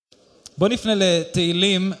בוא נפנה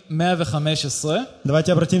לתהילים 115.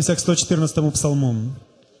 Давайте обратимся к 114 псалму.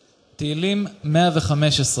 תהילים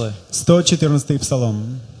 115. 114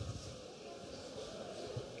 псалом.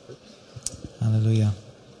 הללויה.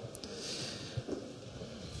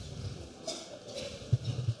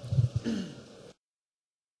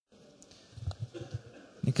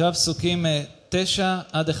 נקרא פסוקים 9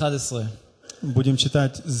 עד 11. Будем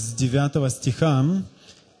читать с 9 стиха.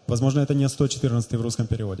 Возможно, это не 114 в русском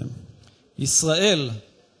переводе. ישראל,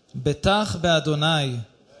 בטח באדוני,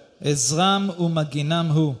 עזרם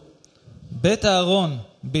ומגינם הוא. בית אהרון,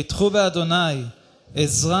 בטחו באדוני,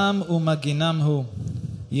 עזרם ומגינם הוא.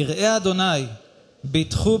 יראי אדוני,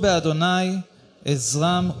 בטחו באדוני,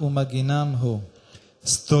 עזרם ומגינם הוא.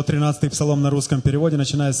 113 псалом на русском переводе,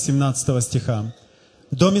 начиная с 17 стиха.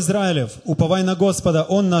 «Дом Израилев, уповай на Господа,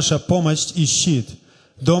 Он наша помощь и щит.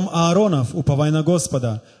 Дом Ааронов, уповай на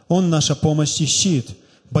Господа, Он наша помощь и щит.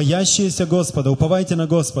 Боящиеся Господа, уповайте на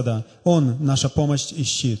Господа, Он наша помощь и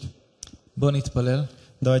щит». בוא נתפלל.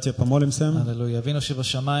 Давайте помолимся. הללויה. אבינו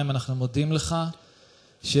שבשמיים, אנחנו מודים לך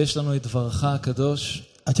שיש לנו את דברך הקדוש.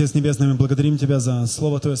 Отец Небесный, мы благодарим Тебя за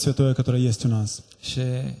Слово Твое Святое, которое есть у нас,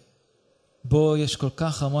 שבו יש כל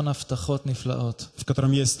כך המון הבטחות נפלאות. в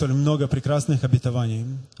котором есть столь много прекрасных обетований.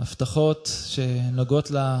 הבטחות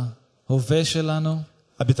שנוגעות להווה שלנו,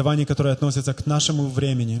 Обетования, которые относятся к нашему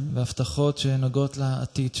времени והבטחות שנוגעות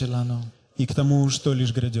לעתיד שלנו. и к тому, что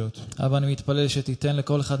лишь грядет. אבא, אני מתפלל שתיתן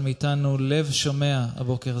לכל אחד מאיתנו לב שומע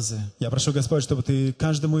הבוקר הזה. Я прошу, Господь, чтобы Ты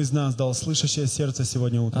каждому из нас дал слышащее сердце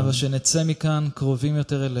сегодня утром. אבא, שנצא מכאן קרובים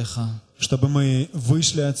יותר אליך. Чтобы мы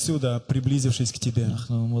вышли отсюда, приблизившись к Тебе.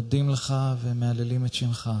 אנחנו מודים לך ומהללים את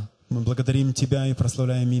שמך. Мы благодарим Тебя и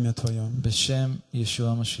прославляем имя Твое. בשם ישוע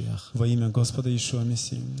המשיח. Во имя Господа Иешуа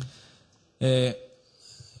Мессии.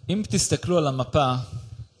 אם תסתכלו על המפה,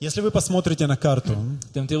 Если вы посмотрите на карту,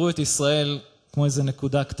 אתם תראו את ישראל כמו איזו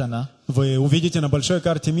נקודה קטנה. вы увидите на большой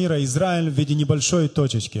карте мира Израиль в виде небольшой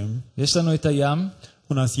точечки. יש לנו את הים.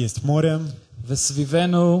 У нас есть море.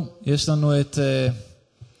 וסביבנו יש לנו את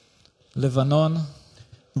לבנון.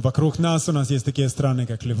 Вокруг нас у нас есть такие страны,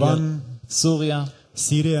 как Ливан, סוריה,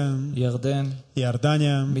 Сирия, ירדן,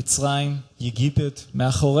 Иордания, מצרים. Египет.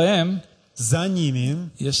 מאחוריהם За ними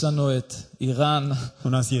יש לנו את איראן. у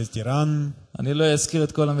нас есть Иран. אני לא אזכיר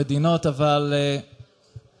את כל המדינות, אבל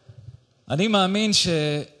אני מאמין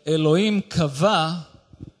שאלוהים קבע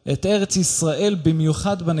את ארץ ישראל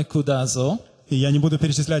במיוחד בנקודה הזו. И я не буду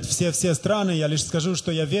перечислять все страны, я лишь скажу, что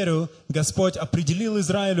я верю, Господь определил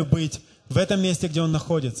Израилю быть в этом месте, где он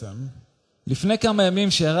находится. לפני כמה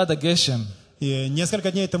ימים שירד הגשם, И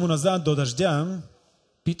несколько дней тому назад, до дождя,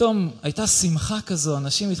 פתאום הייתה שמחה כזו,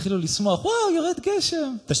 אנשים התחילו לשמוח, וואו, יורד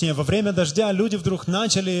גשם. точнее, во время дождя люди вдруг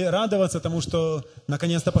начали радоваться тому, что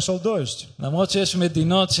наконец-то пошел дождь. למרות שיש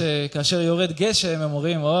מדינות שכאשר יורד גשם, הם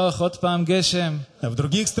אומרים, עוד פעם גשם. А в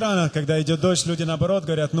других странах, когда идет дождь, люди наоборот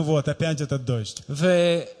говорят, ну вот, опять этот дождь.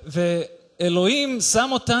 ואלוהים שם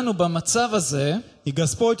אותנו במצב הזה. И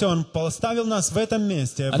Господь, Он поставил нас в этом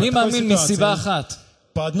месте, в אני такой מאמין מסיבה ситуации, אחת.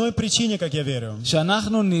 по одной причине, как я верю.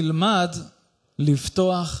 שאנחנו נלמד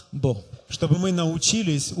לפתוח בו. Чтобы мы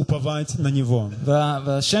научились уповать на Него.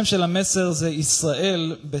 והשם של המסר זה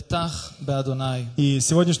ישראל בטח באדוני. И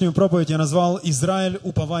сегодняшнюю проповедь я назвал «Израиль,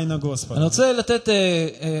 уповай на Господа». אני רוצה לתת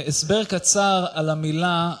הסבר קצר על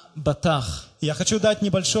המילה בטח. Я хочу дать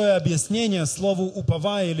небольшое объяснение слову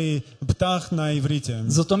 «уповай» или «бтах» на иврите.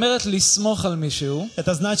 זאת אומרת לסמוך על מישהו.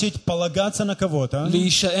 Это значит полагаться на кого-то,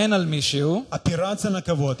 להישען על מישהו. опираться на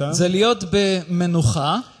кого-то. זה להיות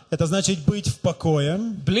במנוחה. Это значит быть в покое,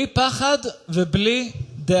 בלי פחד ובלי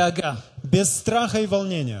דאגה. без страха и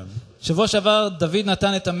волнения. שבוע שעבר דוד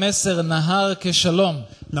נתן את המסר נהר כשלום.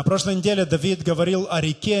 На прошлой неделе Давид говорил о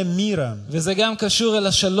реке мира. וזה גם קשור אל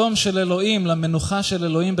השלום של אלוהים, למנוחה של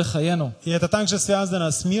אלוהים בחיינו. И это также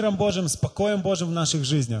связано с миром Божьим, с покоем Божьим в наших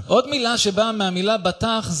жизнях. עוד מילה שבאה מהמילה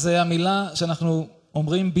בטח זה המילה שאנחנו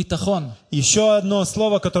אומרים ביטחון. Еще одно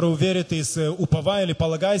слово, которое верит из уповай или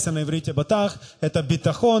полагайся на иврите батах, это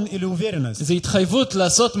битахон или уверенность. זה התחייבות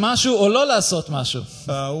לעשות משהו או לא לעשות משהו.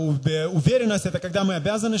 Уверенность это когда мы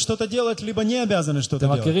обязаны что-то делать, либо не обязаны что-то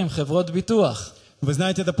אתם делать. מכירים חברות ביטוח. Вы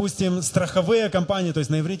знаете, допустим, страховые компании, то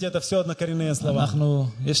есть на иврите это все однокоренные слова.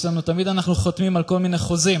 יש לנו תמיד אנחנו חותמים על כל מיני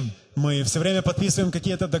חוזים. Мы все время подписываем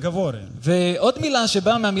какие-то договоры. ועוד מילה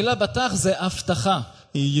שבאה מהמילה בטח זה הבטחה.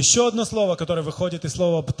 И еще одно слово, которое выходит из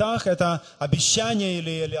слова «птах», это обещание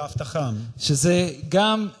или автаха. שזה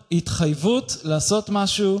גם התחייבות לעשות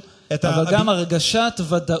משהו אבל גם הרגשת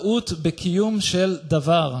ודאות בקיום של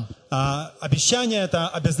דבר. Обещание — это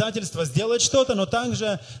обязательство сделать что-то, но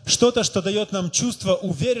также что-то, что дает нам чувство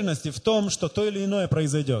уверенности в том, что то или иное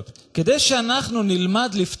произойдет. כדי שאנחנו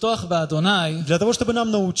נלמד לפתוח באדוני, Для того, чтобы нам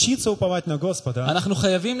научиться уповать на Господа, אנחנו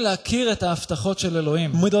חייבים להכיר את ההבטחות של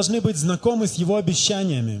אלוהים. мы должны быть знакомы с Его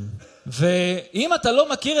обещаниями. ואם אתה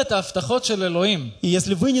לא מכיר את ההבטחות של אלוהים, И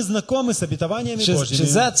если вы не знакомы с обетованиями שזה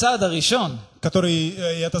Божьими, הצעד הראשון,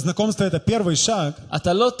 это знакомство — это первый шаг,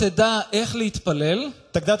 אתה לא תדע איך להתפלל,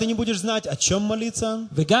 тогда ты не будешь знать, о чем молиться.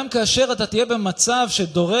 וגם כאשר אתה תהיה במצב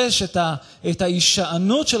שדורש את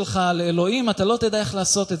ההישענות שלך לאלוהים, אתה לא תדע איך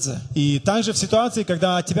לעשות את זה. И также в ситуации,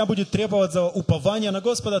 когда от тебя будет требоваться упование на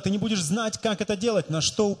Господа, ты не будешь знать, как это делать, на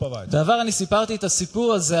что уповать. בעבר אני סיפרתי את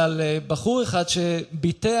הסיפור הזה על בחור אחד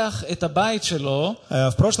שביטח את הבית שלו,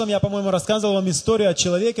 В прошлом я, по-моему, рассказывал вам историю о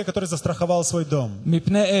человеке, который застраховал свой дом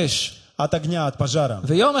מפני אש. от огня, от пожара.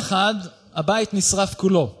 ויום אחד הבית נשרף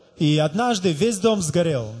כולו. И однажды весь дом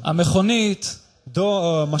сгорел. המכונית,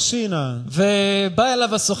 Машина. ובא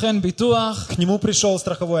אליו הסוכן ביטוח, К нему пришел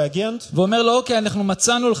страховой агент. ואומר לו, אוקיי, אנחנו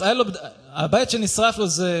מצאנו לך, הבית שנשרף לו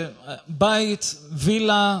זה בית,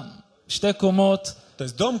 וילה, 2 קומות, То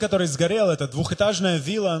есть дом, который сгорел, это двухэтажная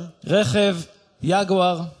вилла, רכב,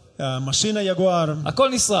 יגואר, машина Ягуар. הכל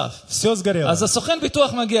נשרף. Все сгорело. אז הסוכן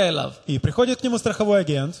ביטוח מגיע אליו. И приходит к нему страховой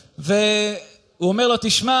агент. הוא אומר לו,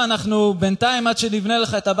 תשמע, אנחנו בינתיים עד שנבנה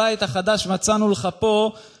לך את הבית החדש, מצאנו לך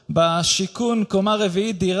פה בשיכון קומה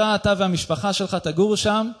רביעית דירה, אתה והמשפחה שלך תגורו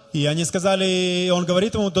שם. И они сказали, он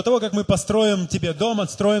говорит ему, до того, как мы построим тебе дом,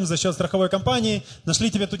 отстроим за счет страховой компании, нашли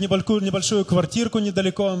тебе тут небольшую квартирку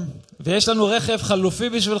недалеко. ויש לנו רכב חלופי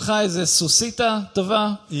בשבילך, איזה סוסיטה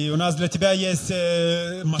טובה. И у нас для тебя есть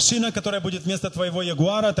машина, которая будет вместо твоего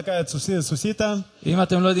Ягуара, такая сусита. אם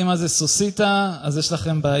אתם לא יודעים מה זה סוסיטה, אז יש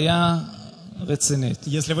לכם בעיה רצינית.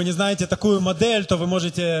 Если вы не знаете такую модель, то вы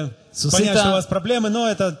можете понять, что у вас проблемы, но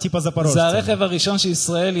это типа запорожцы. זה הרכב הראשון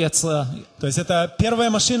שישראל יצרה. То есть это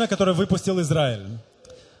первая машина, которую выпустил Израиль.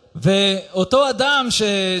 ואותו אדם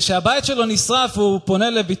שהבית שלו נשרף, הוא פונה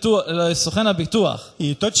לסוכן הביטוח.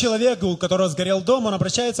 И тот человек, у которого сгорел дом, он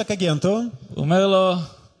обращается к агенту. הוא אומר לו,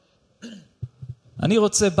 אני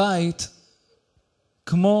רוצה בית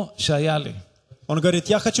כמו שהיה לי. Он говорит,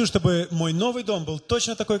 я хочу, чтобы мой новый дом был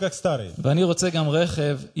точно такой, как старый. ואני רוצה גם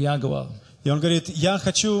רכב יגואר. И он говорит, я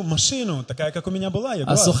хочу машину, такая, как у меня была,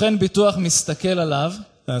 Ягуар. הסוכן ביטוח מסתכל עליו.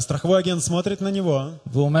 Страховой агент смотрит на него.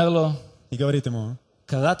 והוא אומר לו, и говорит ему,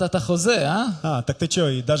 קראת את החוזה, так ты что,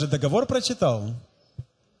 и даже договор прочитал?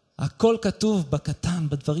 הכל כתוב בקטן,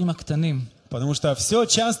 בדברים הקטנים. Потому что все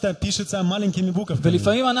часто пишется маленькими буковками.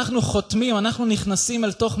 ולפעמים אנחנו חותמים, אנחנו נכנסים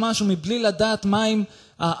אל תוך משהו מבלי לדעת מהם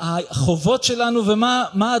החובות שלנו ומה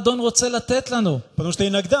האדון רוצה לתת לנו. Потому что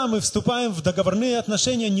иногда мы вступаем в договорные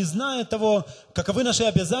отношения, не зная того, каковы наши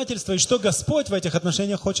обязательства и что Господь в этих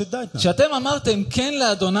отношениях хочет дать нам. כשאתם אמרתם כן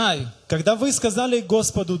לאדוני, Когда вы сказали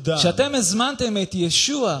Господу «да», כשאתם הזמנתם את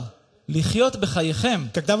ישוע לחיות בחייכם,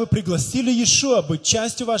 когда вы пригласили Иешуа быть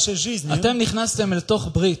частью вашей жизни, אתם נכנסתם אל תוך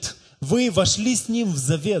ברית. вы вошли с Ним в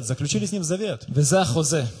завет, заключили с Ним завет. וזה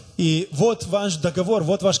החוזה. И вот ваш договор,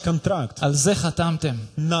 вот ваш контракт. על זה חתמתם.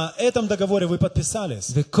 На этом договоре вы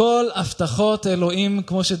подписались. וכל הבטחות אלוהים,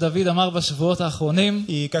 כמו שדוד אמר בשבועות האחרונים,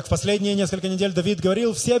 И как в последние несколько недель Давид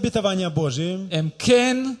говорил, все обетования Божьи, הם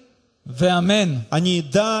כן ואמן. они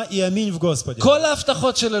да и аминь в Господе. כל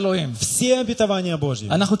ההבטחות של אלוהים. Все обетования Божьи.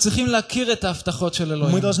 אנחנו צריכים להכיר את ההבטחות של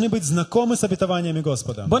אלוהים. Мы должны быть знакомы с обетованиями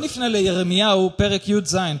Господа. בוא נפנה לירמיהו, פרק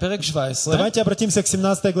י"ז, פרק 17. Давайте обратимся к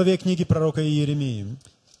 17 главе книги пророка Иеремии.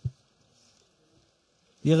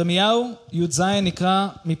 ירמיהו י"ז נקרא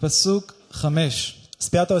מפסוק 5. С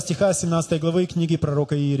 5 стиха 17 главы книги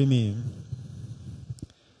пророка Иеремии.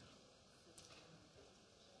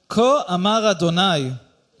 כה אמר אדוני,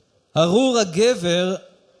 ארור הגבר,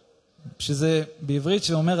 שזה בעברית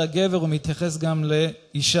שאומר הגבר הוא מתייחס גם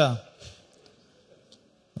לאישה.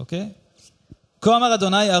 אוקיי? כה אמר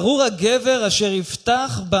אדוני, ארור הגבר אשר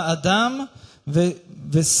יפתח באדם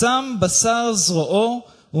ושם בשר זרועו,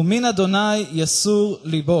 ומן אדוני יסור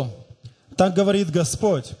ליבו. Так говорит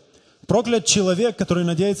Господь. Проклят человек, который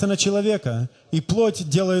надеется на человека, и плоть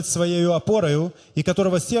делает своею опорою, и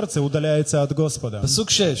которого сердце удаляется от Господа. פסוק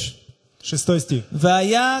 6. 6 стих.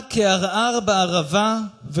 והיה כערער בערבה,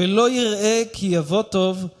 ולא יראה כי יבוא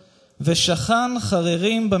טוב, ושכן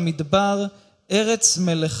חררים במדבר, ארץ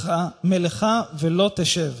מלחה ולא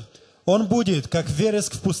תשב. Он будет, как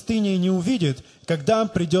вереск в пустыне, и не увидит, когда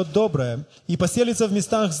придет доброе, и поселится в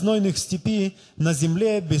местах знойных степи, на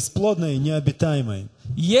земле бесплодной, необитаемой.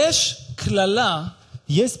 יש כללה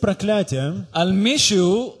Есть проклятие על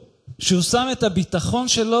מישהו שהוא שם את הביטחון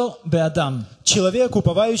שלו באדם. Человек,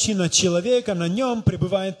 уповающий на человека, на нем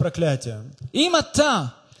пребывает проклятие. אם אתה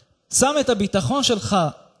שם את הביטחון שלך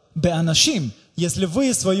באנשים, Если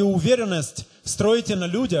вы свою уверенность строите на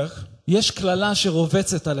людях, יש כללה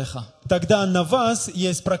שרובצת עליך. тогда на вас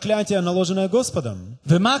есть проклятие, наложенное Господом.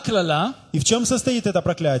 ומה הכללה? И в чем состоит это הוא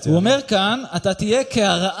проклятие? אומר כאן, אתה תהיה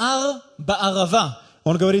כערער בערבה.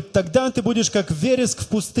 Он говорит, тогда ты будешь как вереск в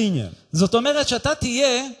пустыне. זאת אומרת שאתה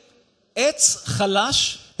תהיה עץ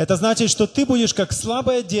חלש, Это значит, что ты будешь как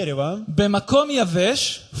слабое дерево במקום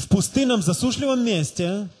יבש, в пустынном засушливом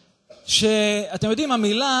месте. שאתם יודעים,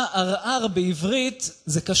 המילה ערער בעברית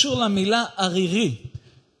זה קשור למילה ערירי.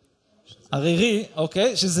 ערירי,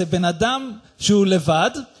 אוקיי? שזה בן אדם שהוא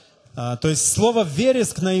לבד. То есть слово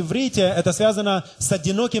 «вереск» на иврите, это связано с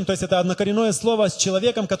одиноким, то есть это однокоренное слово с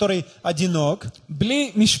человеком, который одинок,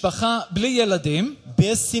 בלי משפחה, בלי ילדים.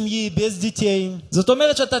 без семьи, без детей. זאת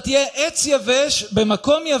אומרת שאתה תהיה עץ יבש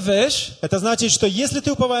במקום יבש. Это значит, что если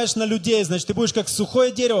ты уповаешь на людей, значит, ты будешь как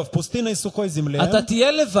сухое дерево в пустынной сухой земле, אתה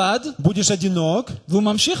תהיה לבד. будешь одинок. והוא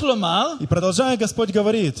ממשיך לומר, И продолжая, Господь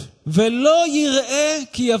говорит, ולא יראה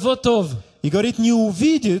כי יבוא טוב. и говорит, не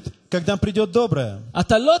увидит, когда придет доброе.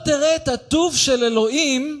 אתה לא תראה את הטוב של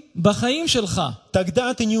אלוהים בחיים שלך.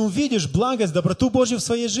 Тогда ты не увидишь благость, доброту Божью в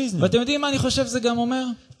своей жизни. ואתם יודעים מה אני חושב זה גם אומר?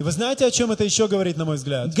 И вы знаете, о чем это еще говорит, на мой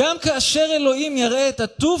взгляд? גם כאשר אלוהים יראה את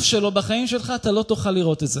הטוב שלו בחיים שלך, אתה לא תוכל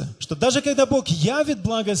לראות את זה. Что даже когда Бог явит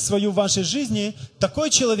благость свою в вашей жизни, такой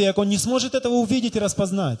человек, он не сможет этого увидеть и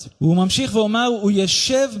распознать. הוא ממשיך ואומר, הוא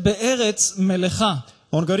ישב בארץ מלאכה.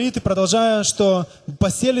 Он говорит, и продолжая, что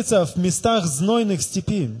поселится в местах знойных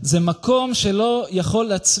степи. זה מקום שלא יכול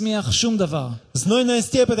להצמיח שום דבר. Знойная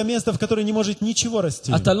степь – это место, в которое не может ничего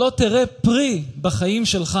расти. אתה לא תראה פרי בחיים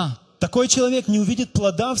שלך. Такой человек не увидит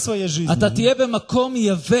плода в своей жизни. אתה תהיה במקום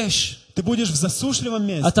יבש. Ты будешь в засушливом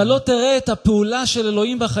месте. אתה לא תראה את הפעולה של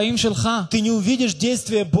אלוהים בחיים שלך. Ты не увидишь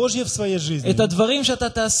действия Божье в своей жизни. את הדברים שאתה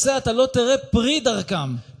תעשה, אתה לא תראה פרי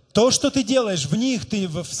דרכם. То, что ты делаешь в них, ты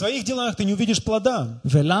в своих делах, ты не увидишь плода.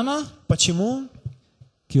 ולמה? Почему?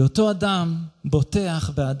 כי אותו אדם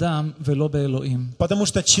בוטח באדם ולא באלוהים. Потому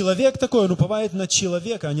что человек такой, он уповает на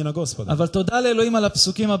человека, а не на Господа. אבל תודה לאלוהים על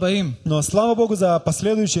הפסוקים הבאים. Но слава Богу за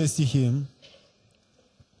последующие стихи.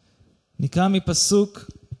 נקרא מפסוק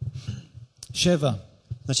 7.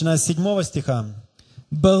 Начиная с 7 стиха.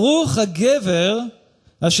 ברוך הגבר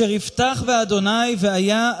אשר יפתח באדוני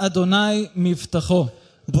והיה אדוני מבטחו.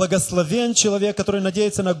 Благословен человек, который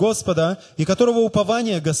надеется на Господа и которого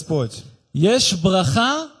упование Господь. יש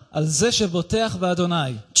ברכה על זה שבוטח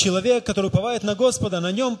באדוני. Человек, который уповает на Господа,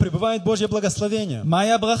 на нем пребывает Божье благословение.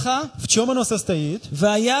 מהי הברכה? В чем оно состоит?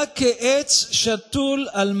 והיה כעץ שתול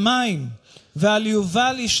על מים, ועל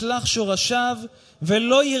יובל ישלח שורשיו,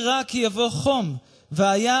 ולא יירא כי יבוא חום,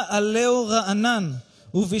 והיה עלהו רענן,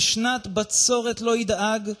 ובשנת בצורת לא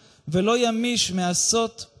ידאג, ולא ימיש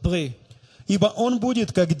מעשות פרי. Ибо он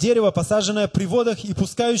будет, как дерево, посаженное при водах и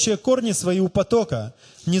пускающее корни свои у потока.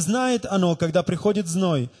 Не знает оно, когда приходит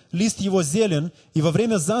зной, лист его зелен, и во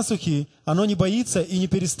время засухи оно не боится и не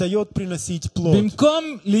перестает приносить плод.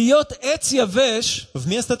 במקום להיות עץ יבש,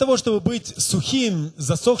 Вместо того, чтобы быть сухим,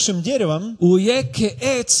 засохшим деревом, הוא יהיה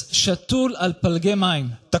כעץ שתול על פלגי מים.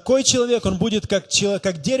 такой человек, он будет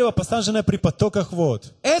как дерево, посаженное при потоках вод.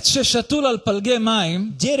 עץ ששתול על פלגי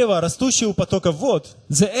מים, Дерево, растущее у потоков вод,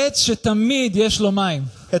 זה עץ שתמיד יש לו מים.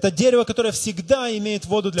 это дерево, которое всегда имеет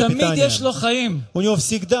воду для תמיד питания. יש לו חיים. У него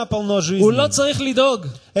всегда полно жизни. הוא לא צריך לדאוג.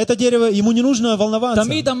 Это дерево, ему не нужно волноваться,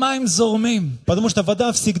 תמיד המים זורמים. потому что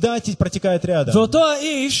вода всегда протекает рядом. ואותו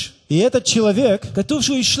האיש, И этот человек, כתוב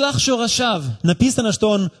שהוא ישלח שורשיו. написано, что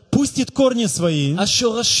он пустит корни свои.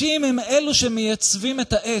 השורשים הם אלו שמייצבים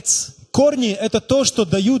את העץ. Корни – это то, что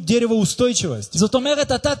дают дереву устойчивость. זאת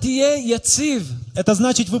אומרת, אתה תהיה יציב. Это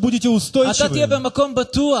значит, вы будете אתה תהיה устойчивы. במקום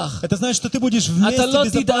בטוח. Это значит, что ты будешь в месте לא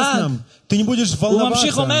безопасном. Ты не будешь הוא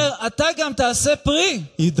ממשיך волноваться. אומר, אתה גם תעשה פרי.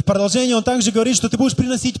 И в продолжение он также говорит, что ты будешь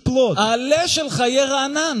приносить плод. העלה שלך יהיה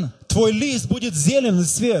רענן. Твой лист будет зелен и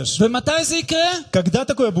свеж. ומתי זה יקרה? Когда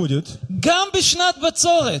такое будет? גם בשנת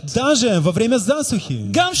בצורת. Даже во время засухи.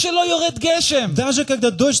 גם שלא יורד גשם. Даже когда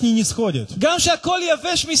дождь не сходит. גם שהכל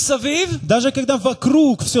יבש מסביב. Даже когда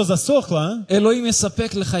вокруг все засохло, אלוהים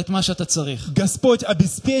יספק לך את מה שאתה צריך. Господь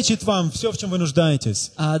обеспечит вам все, в чем вы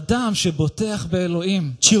нуждаетесь. האדם שבוטח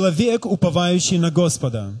באלוהים, Человек, уповающий на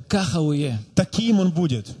Господа. ככה הוא יהיה. Таким он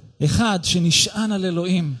будет. אחד שנשען על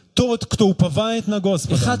אלוהים. Тот, кто уповает на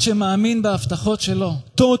Господа. אחד שמאמין בהבטחות שלו.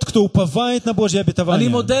 Тот, кто уповает на Божье אני обетование.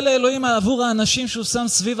 מודה לאלוהים עבור האנשים שהוא שם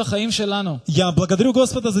סביב החיים שלנו. Я благодарю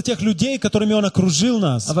Господа за тех людей, которыми Он окружил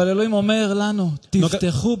нас. אבל אלוהים אומר לנו,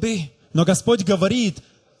 תבטחו בי. Но Господь говорит,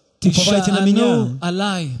 Уповайте на תשענו меня.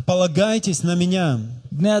 עליי. Полагайтесь на меня.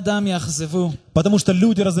 בני אדם יאכזבו. Потому что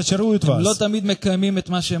люди разочаруют הם לא вас. תמיד מקיימים את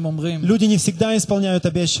מה שהם אומרים. Люди не всегда исполняют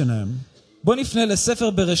обещанное. בוא נפנה לספר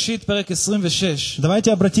בראשית, פרק 26.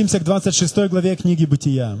 Давайте обратимся к 26 главе книги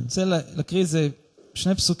Бытия. אני רוצה להקריא איזה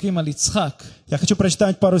שני פסוקים על יצחק. Я хочу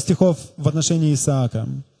прочитать пару стихов в отношении Исаака.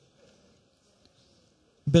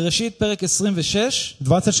 בראשית, פרק 26.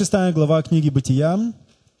 26 глава книги Бытия.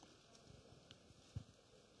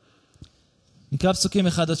 נקרא פסוקים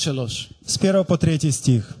 1-3. С 1 по 3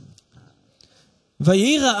 стих.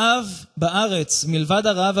 ויהי רעב בארץ מלבד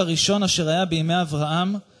הרעב הראשון אשר היה בימי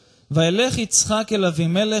אברהם, וילך יצחק אל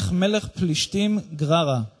אבימלך מלך פלישתים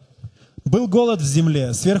גררה. Был голод в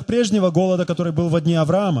земле, сверх прежнего голода, который был во дни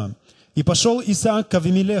Авраама. И пошел Исаак к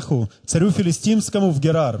Авимелеху, царю филистимскому, в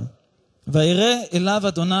Герар. וירא אליו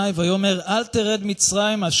אדוני ויאמר אל תרד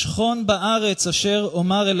מצרים אשכון בארץ אשר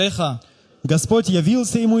אומר אליך. Господь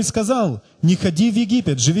явился ему и сказал: «Не ходи в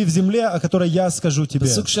Египет, живи в земле, о которой я скажу тебе».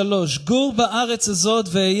 פסוק 3. גור בארץ הזאת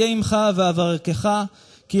ואהיה עמך ואברכך,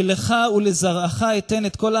 כי לך ולזרעך אתן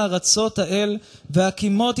את כל הארצות האל,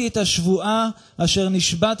 והקימותי את השבועה אשר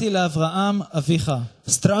נשבעתי לאברהם אביך.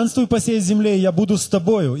 «Странствуй по сей земле, я буду с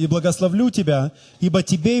тобою, и благословлю тебя, ибо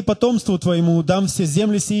тебе и потомству твоему дам все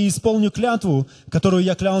земли сии и исполню клятву, которую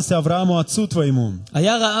я клялся Аврааму, отцу твоему».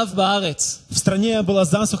 היה רעב בארץ. В стране была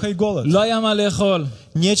засуха и голод. לא היה מה לאכול.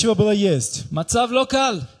 Нечего было есть. מצב לא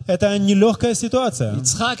קל. Это нелегкая ситуация.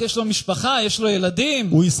 יצחק יש לו משפחה, יש לו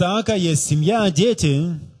ילדים. У Исаака есть семья, дети.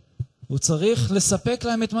 הוא צריך לספק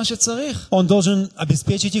להם את מה שצריך. Он должен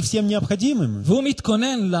обеспечить их всем необходимым. והוא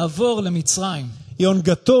מתכונן לעבור למצרים. И он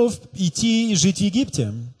готов идти и жить в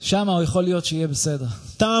Египте. שם הוא יכול להיות שיהיה בסדר.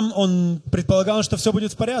 Там он предполагал, что все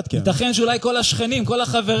будет в порядке. ייתכן שאולי כל השכנים, כל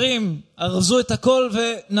החברים, ארזו את הכל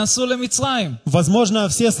ונסעו למצרים. Возможно,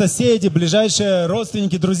 все соседи, ближайшие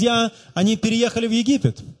родственники, друзья, они переехали в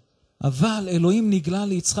Египет. אבל אלוהים נגלה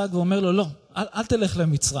ליצחק ואומר לו, לא, אל תלך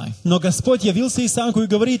למצרים. Но Господь явился Исааку и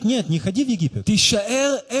говорит: нет, не ходи в Египет.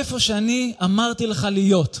 תישאר איפה שאני אמרתי לך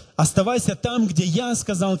להיות. Оставайся там, где я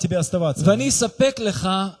сказал тебе оставаться. ואני אספק לך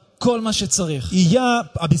כל מה שצריך. И я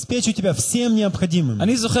обеспечу тебя всем необходимым.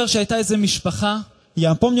 אני זוכר שהייתה איזו משפחה,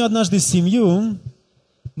 Я помню однажды семью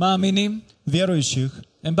מאמינים, верующих.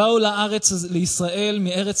 הם באו לארץ, לישראל,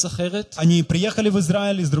 מארץ אחרת. Они приехали в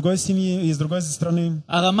Израиль из другой семьи, из другой страны.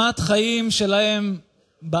 הרמת חיים שלהם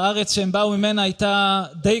בארץ שהם באו ממנה הייתה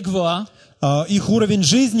די גבוהה. Их уровень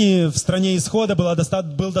жизни в стране исхода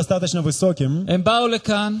был достаточно высоким. הם באו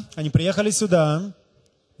לכאן, Они приехали сюда,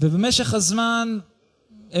 ובמשך הזמן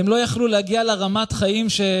הם לא יכלו להגיע לרמת חיים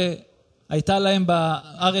שהייתה להם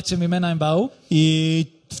בארץ שממנה הם באו. и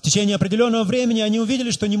в תечение определенного времени они увидели,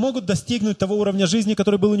 что не могут достигнуть того уровня жизни,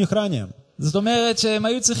 который был у них ранее. זאת אומרת שהם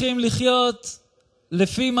היו צריכים לחיות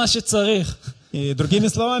לפי מה שצריך. И другими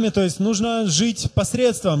словами, то есть нужно жить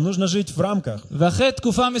посредством, нужно жить в рамках. ואחרי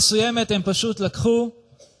תקופה מסוימת הם פשוט לקחו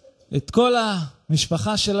את כל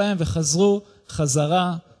המשפחה שלהם וחזרו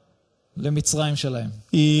חזרה למצרים שלהם.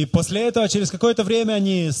 И после этого, через какое-то время,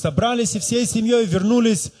 они собрались и всей семьей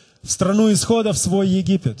вернулись в страну исхода, в свой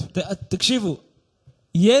Египет. תקשיבו,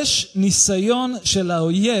 יש ניסיון של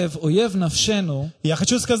האויב, אויב נפשנו, Я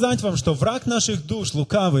хочу сказать вам, что враг наших душ,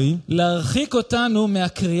 лукавый, להרחיק אותנו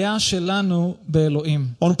מהקריאה שלנו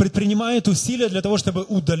באלוהים. он предпринимает усилия для того, чтобы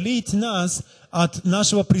удалить нас от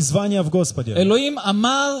нашего призвания в Господе. אלוהים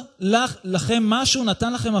אמר לכם משהו,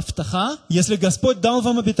 נתן לכם הבטחה, Если Господь дал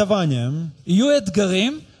вам обетование, יהיו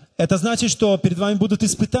אתגרים, это значит, что перед вами будут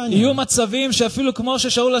испытания. יהיו מצבים שאפילו כמו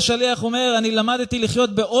ששאול השליח אומר, אני למדתי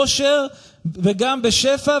לחיות באושר וגם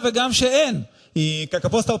בשפע וגם שאין. И как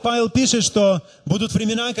апостол Павел пишет, что будут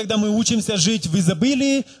времена, когда мы учимся жить в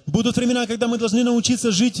изобилии, будут времена, когда мы должны научиться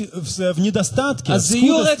жить в недостатке, в אז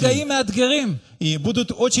יהיו скудости. רגעים מאתגרים. И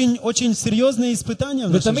будут очень серьезные испытания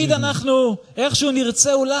в нашей ותמיד жизни. אנחנו איכשהו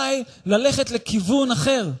נרצה אולי ללכת לכיוון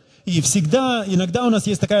אחר. И всегда, иногда у нас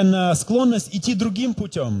есть такая склонность идти другим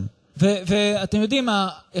путем. ואתם יודעים,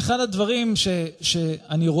 אחד הדברים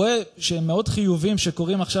שאני רואה שהם מאוד חיובים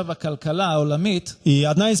שקורים עכשיו בכלכלה העולמית, И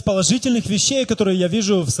одна из положительных вещей, которые я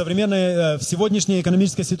вижу в сегодняшней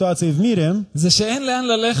экономической ситуации в мире, זה שאין לאן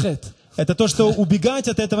ללכת. это то, что убегать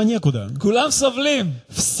от этого некуда. כולם סובלים.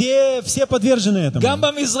 Все подвержены этому. גם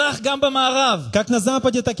במזרח, גם במערב. Как на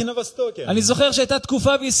Западе, так и на Востоке. אני זוכר שהייתה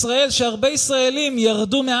תקופה בישראל שהרבה ישראלים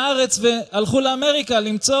ירדו מהארץ והלכו לאמריקה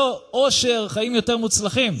למצוא עושר, חיים יותר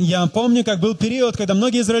מוצלחים. Я помню, как был период, когда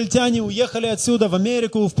многие израильтяне уехали отсюда в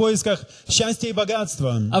Америку в поисках счастья и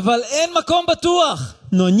богатства. אבל אין מקום בטוח.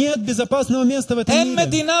 Но нет безопасного места в этом אין мире.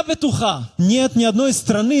 מדינה בטוחה. Нет ни одной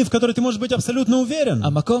страны, в которой ты можешь быть абсолютно уверен.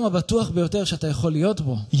 המקום הבטוח ביותר שאתה יכול להיות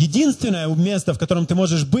בו, Единственное место, в котором ты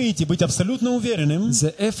можешь быть и быть абсолютно уверенным, זה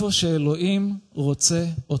איפה שאלוהים רוצה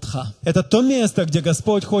אותך. это то место, где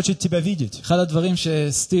Господь хочет тебя видеть. אחד הדברים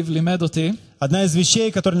שסטיב לימד אותי, Одна из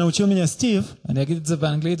вещей, которую научил меня Стив, אני אגיד את זה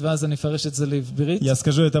באנגלית ואז אני אפרש את זה לעברית. я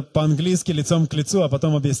скажу это по-английски лицом к лицу, а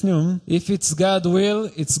потом объясню. If it's God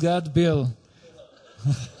will, it's God bill.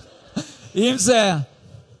 אם זה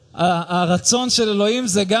הרצון של אלוהים,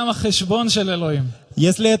 זה גם החשבון של אלוהים.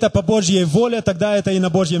 Если это по Божьей воле, тогда это и на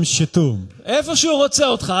Божьем счету. איפה שהוא רוצה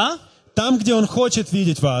אותך, Там, где Он хочет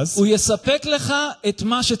видеть вас, הוא יספק לך את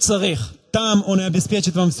מה שצריך. там Он и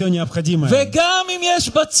обеспечит вам все необходимое. וגם אם יש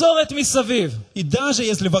בצורת מסביב. И даже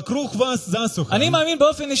если вокруг вас засуха, אני מאמין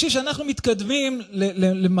באופן אישי שאנחנו מתקדמים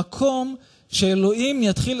למקום שאלוהים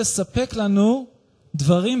יתחיל לספק לנו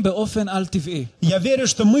דברים באופן על טבעי. я верю,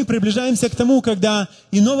 что мы приближаемся к тому, когда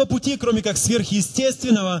иного пути, кроме как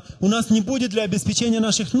сверхъестественного, у нас не будет для обеспечения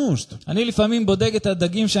наших нужд. אני לפעמים בודק את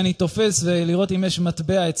הדגים שאני תופס ולראות אם יש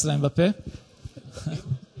מטבע אצלהם בפה.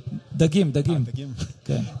 דגים.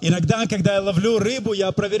 כן. Иногда, когда я ловлю рыбу,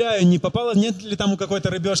 я проверяю, не попало, нет ли там у какой-то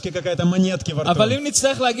рыбешки какая-то монетки во рту. אבל אם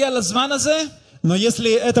נצטרך להגיע לזמן הזה, Но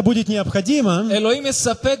если это будет необходимо, אלוהים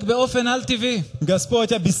יספק באופן על טבעי.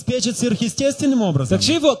 Господь обеспечит сверхъестественным образом.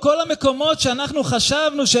 תקשיבו, כל המקומות שאנחנו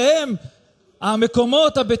חשבנו שהם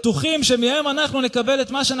המקומות הבטוחים שמהם אנחנו נקבל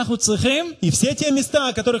את מה שאנחנו צריכים, И все те места,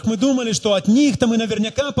 о которых мы думали, что от них-то мы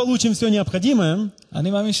наверняка получим все необходимое,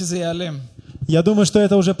 אני מאמין שזה ייעלם. я думаю, что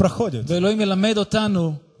это уже проходит. ואלוהים ילמד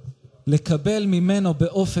אותנו לקבל ממנו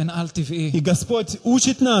באופן על טבעי. И Господь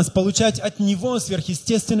учит нас получать от Него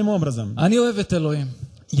сверхъестественным образом. אני אוהב את אלוהים.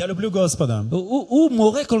 Я люблю Господа. הוא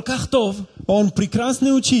מורה כל כך טוב, Он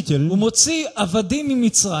прекрасный учитель. הוא מוציא עבדים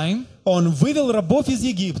ממצרים, Он вывел рабов из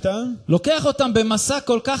Египта. לוקח אותם במסע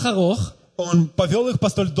כל כך ארוך, Он повел их по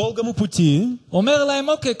столь долгому пути. אומר להם,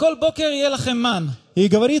 אוקיי, כל בוקר יהיה לכם מן. И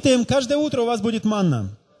говорит им, каждое утро у вас будет манна.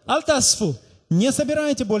 אל תאספו. Не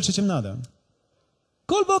собирайте больше, чем надо.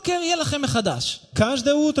 כל בוקר יהיה לכם מחדש.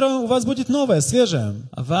 Каждое утро у вас будет новое, свежее.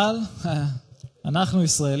 אבל אנחנו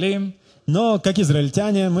ישראלים, Но, как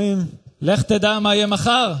израильтяне, мы... לך תדע מה יהיה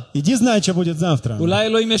מחר. Иди знай, что будет завтра. אולי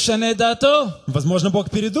אלוהים ישנה את דעתו. Возможно, Бог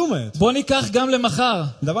передумает. בוא ניקח גם למחר.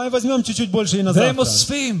 Давай возьмем чуть-чуть больше и на והם завтра.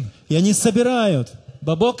 אוספים. И они собирают.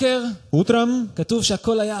 בבוקר Утром כתוב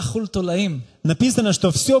שהכל היה אכול תולעים. написано,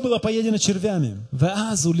 что все было поедено червями.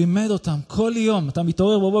 ואז הוא לימד אותם כל יום. אתה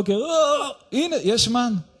מתעורר בבוקר, הנה, יש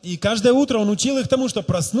מן. И каждое утро он учил их тому, что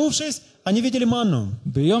проснувшись, они видели манну.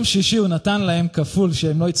 ביום שישי הוא נתן להם כפול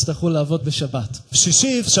שהם לא יצטרכו לעבוד בשבת. В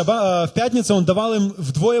шиши, в пятницу он давал им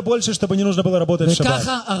вдвое больше, чтобы не нужно было работать в шаббат.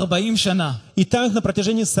 וככה 40 שנה. И так на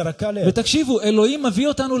протяжении 40 лет. ותקשיבו, אלוהים מביא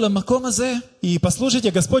אותנו למקום הזה, И послушайте,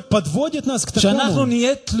 Господь подводит нас к שאנחנו такому,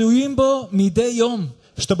 נהיה תלויים בו מדי יום.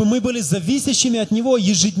 чтобы мы были зависящими от Него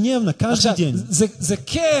ежедневно, каждый עכשיו, день. זה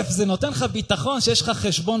כיף, זה נותן לך ביטחון שיש לך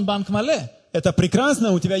חשבון בנק מלא. Это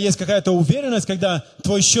прекрасно, у тебя есть какая-то уверенность, когда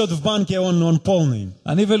твой счет в банке, он полный.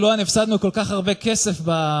 אני ולואן הפסדנו כל כך הרבה כסף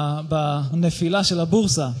בנפילה של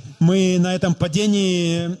הבורסה. Мы на этом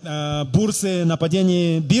падении бурсы, на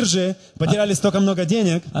падении биржи потеряли столько много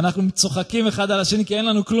денег, אנחנו צוחקים אחד על השני כי אין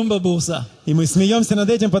לנו כלום בבורסה. и мы смеемся над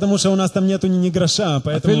этим, потому что у нас там нету ни гроша, אפילו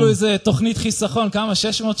поэтому... איזה תוכנית חיסכון, כמה?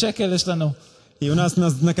 600 שקל יש לנו. И у нас на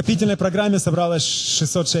накопительной программе собралось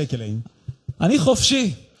 600 шекелей. אני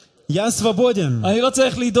חופשי. Я свободен. אני לא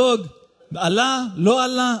צריך לדאוג. עלה, לא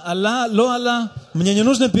עלה, עלה, לא עלה. Мне не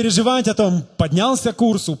нужно переживать о том, поднялся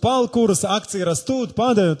курс, упал курс, акции растут,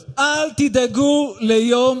 падают. אל תדאגו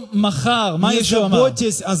ליום מחר. מה Не ישוע אמר?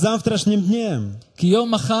 заботьтесь о завтрашнем דне. כי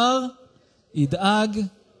יום מחר ידאג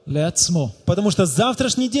לעצמו. Потому что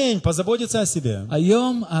завтрашний день позаботится о себе.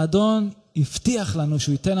 היום האדון הבטיח לנו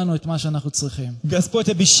שהוא ייתן לנו את מה שאנחנו צריכים. Господь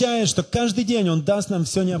обещает, что каждый день Он даст нам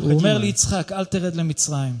все הוא אומר необходимое. ליצחק, אל תרד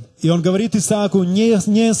למצרים. И Он говорит Исааку,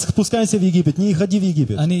 не спускайся в Египет, не ходи в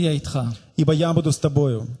Египет, אני אהיה איתך. ибо я буду с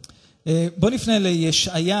тобою. בוא נפנה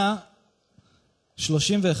לישעיה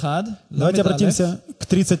 31. Давайте обратимся к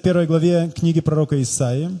 31 главе книги пророка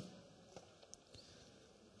Исаии.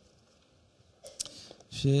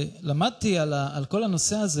 שלמדתי על כל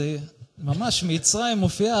הנושא הזה, ממש מצרים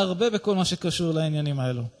מופיע הרבה בכל מה שקשור לעניינים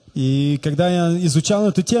האלו. И когда я изучал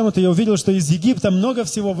эту тему, то я увидел, что из Египта много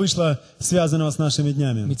всего вышло, связанного с нашими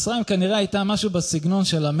днями. מצרים כנראה הייתה משהו בסגנון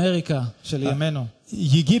של אמריקה, של ימינו.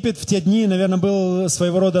 Египет в те дни, наверное, был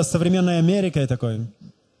своего рода современной Америкой такой.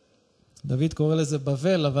 דוד קורא לזה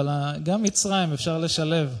בבל, אבל גם מצרים אפשר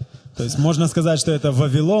לשלב. То есть можно сказать, что это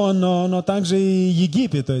Вавилон, но также и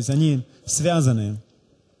Египет, то есть они связаны.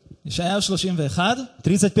 ישעיהו 31,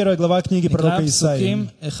 31 глава книги נקרא пророка Исаии. פסוקים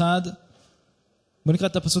 1, בוא נקרא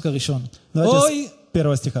את הפסוק הראשון. Давайте אוי, с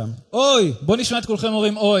первого стиха. אוי, בוא נשמע את כולכם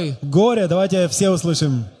אומרים אוי. Горе, давайте все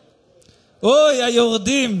услышим. אוי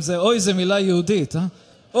היורדים, אוי זה מילה יהודית,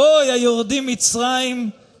 אוי היורדים מצרים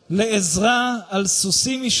לעזרה, על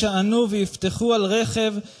סוסים ישענו ויפתחו על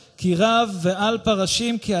רכב, כי רב ועל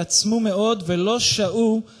פרשים כי עצמו מאוד ולא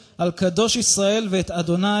שעו על קדוש ישראל ואת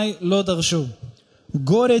אדוני לא דרשו.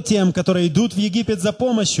 Горе тем, которые идут в Египет за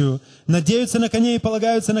помощью, надеются на коней и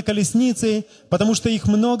полагаются на колесницы, потому что их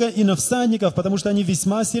много, и на всадников, потому что они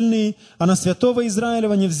весьма сильны, а на святого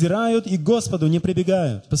Израилева не взирают и Господу не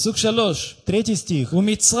прибегают. פסוק 3. 3 стих.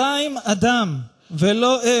 ומצרים אדם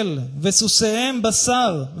ולא אל, וסוסיהם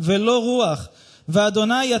בשר ולא רוח,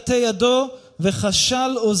 ואדוני יטה ידו,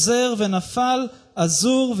 וחשל עוזר ונפל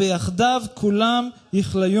עזור, ויחדיו כולם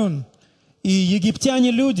יכליון. И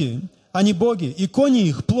египтяне люди, а не боги, и кони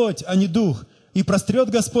их плоть, а не дух. И прострет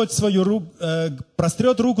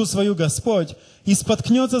руку свою Господь, и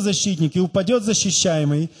споткнется защитник, и упадет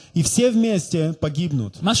защищаемый, и все вместе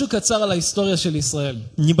погибнут. משהו קצר על ההיסטוריה של ישראל.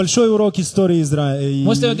 Небольшой урок истории Израиля.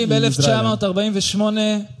 כמו שאתם יודעים, ב-1948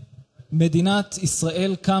 מדינת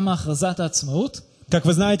ישראל קמה הכרזת העצמאות. Как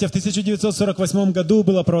вы знаете, в 1948 году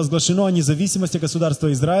было провозглашено о независимости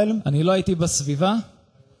государства Израиль. אני לא הייתי בסביבה.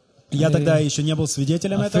 Я тогда еще не был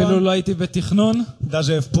свидетелем אפילו этого. לא הייתי בתכנון.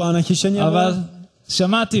 Даже в планах еще не אבל было.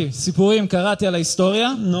 שמעתי סיפורים, קראתי על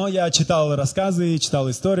ההיסטוריה. Но я читал рассказы, читал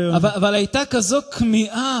историю. אבל הייתה כזו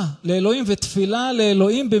כמיהה לאלוהים ותפילה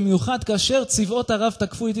לאלוהים, במיוחד כאשר צבאות ערב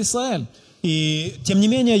תקפו את ישראל. И, тем не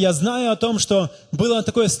менее, я знаю о том, что было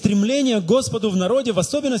такое стремление к Господу в народе, в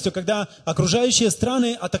особенности, когда окружающие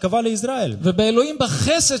страны атаковали Израиль. ובאלוהים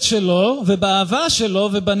בחסד שלו, ובאהבה שלו,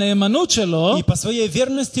 ובנאמנות שלו, И по своей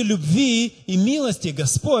верности, любви и милости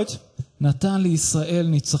Господь, נתן לישראל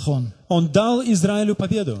ניצחון. Он дал Израилю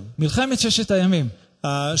победу. מלחמת ששת הימים.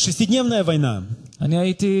 Шестидневная война. אני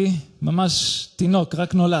הייתי ממש תינוק,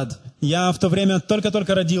 רק נולד. Я в то время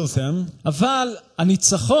только-только родился. אבל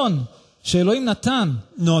הניצחון שאלוהים נתן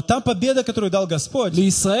Но та победа, которую дал Господь,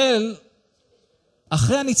 לישראל,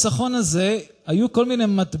 אחרי הניצחון הזה, היו כל מיני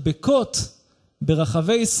מדבקות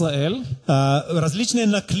ברחבי ישראל. различные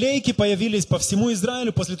наклейки появились по всему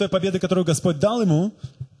Израилю после той победы, которую Господь дал ему.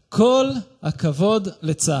 כל הכבוד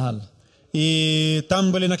לצה"ל. И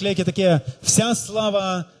там были наклейки такие: вся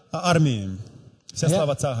слава армии, вся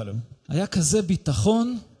слава Цагалю. היה כזה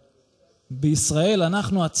ביטחון בישראל,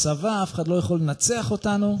 אנחנו הצבא, אף אחד לא יכול לנצח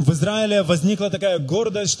אותנו. В Израиле возникла такая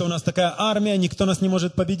гордость, что у нас такая армия, никто нас не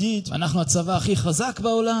может победить. אנחנו הצבא הכי חזק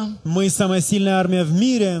בעולם. Мы самая сильная армия в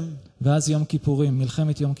мире. ואז יום כיפורים,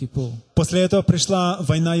 מלחמת יום כיפור. После этого пришла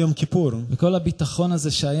война Йом-Кипур. וכל הביטחון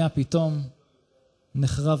הזה שהיה פתאום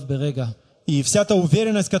נחרב ברגע. И вся та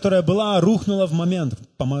уверенность, которая была, рухнула в момент,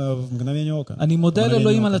 в мгновение ока. אני מודה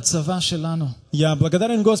לאלוהים על הצבא שלנו. Я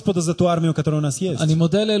благодарен Господу за ту армию, которая у нас есть. אני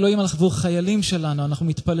מודה לאלוהים עבור חיילים שלנו, אנחנו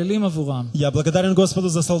מתפללים עבורם. Я благодарен Господу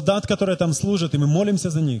за солдат, которые там служат, и мы молимся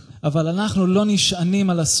за них. אבל אנחנו לא נשענים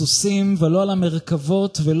על הסוסים, ולא על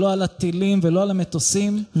המרכבות, ולא על הטילים, ולא על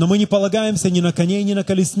המטוסים. Но мы не полагаемся ни на коней, ни на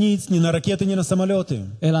колесниц, ни на ракеты, ни на самолеты.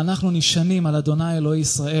 אלא אנחנו נשענים על אדוני אלוהי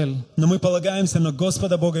ישראל. Но мы полагаемся на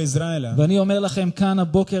Господа Бога Израиля. ואני אומר לכם כאן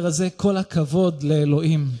הבוקר הזה, כל הכבוד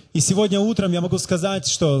לאלוהים. И сегодня утром я могу сказать,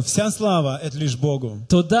 что вся слава — это лишь Богу.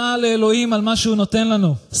 תודה לאלוהים על מה שהוא נותן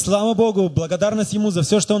לנו. Слава Богу, благодарность Ему за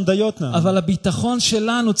все, что Он дает нам. אבל הביטחון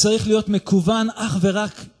שלנו צריך להיות מכוון אך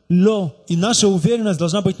ורק לו. И наша уверенность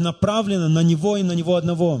должна быть направлена на Него и на Него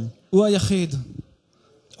одного. הוא היחיד.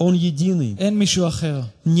 Он единый. אין מישהו אחר.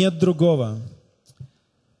 Нет другого.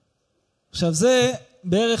 עכשיו זה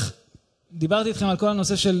בערך, דיברתי איתכם על כל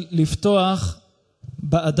הנושא של לפתוח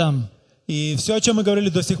באדם. И все, о чем мы говорили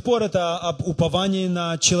до сих пор, это об уповании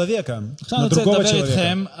на человека, עכשיו на אני רוצה другого לדבר человека.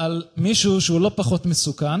 איתכם על מישהו שהוא לא פחות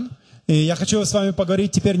מסוכן. И я хочу с вами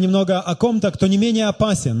поговорить теперь немного о ком-то, кто не менее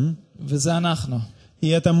опасен, וזה אנחנו, и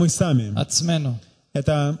это мы сами. עצמנו.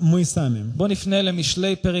 Это мы сами. בוא נפנה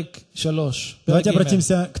למשלי פרק 3, Давайте פרק ג'.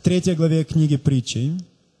 обратимся к 3 главе книги Притчей.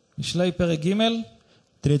 משלי פרק ג',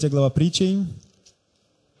 3 глава Притчей.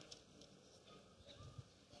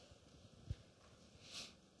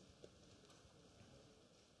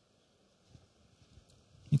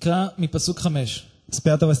 נקרא מפסוק 5. С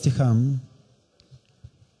 5 стиха.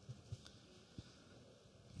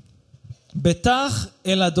 בטח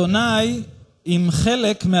אל אדוני עם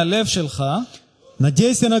חלק מהלב שלך.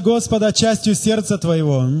 Надейся на Господа частью сердца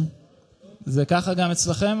твоего. זה ככה גם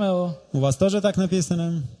אצלכם או? У вас тоже так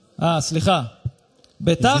написано? סליחה.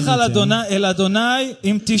 בטח אל אדוני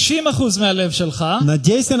עם 90% מהלב שלך.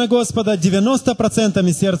 Надейся на Господа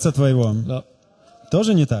 90% сердца твоего. לא.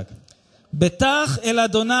 Тоже не так. בטח אל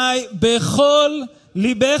אדוני בכל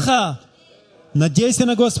ליבך. Надейся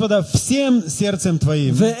на Господа всем сердцем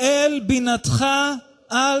твоим. ואל בינתך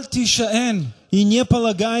אל תישען. И не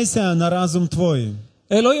полагайся на разум твой.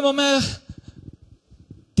 אלוהים אומר,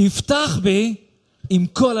 תפתח בי עם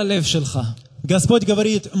כל הלב שלך. Господь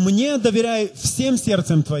говорит, мне доверяй всем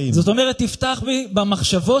сердцем твоим. זאת אומרת, תפתח בי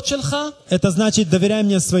במחשבות שלך, Это значит, доверяй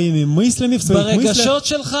мне своими мыслями, в своих ברגשות мыслях,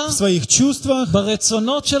 שלך, в своих чувствах,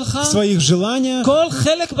 ברצונות שלך, в своих желаниях, כל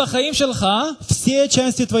חלק בחיים שלך, все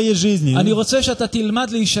части твоей жизни. אני רוצה שאתה תלמד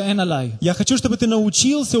להישען עליי. Я хочу, чтобы ты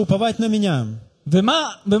научился уповать на меня.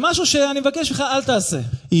 ומשהו שאני מבקש ממך, אל תעשה.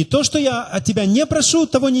 И то, что я от тебя не прошу,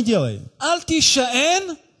 того не делай. אל תישען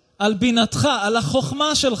על בינתך, על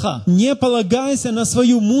החוכמה שלך. Не полагайся на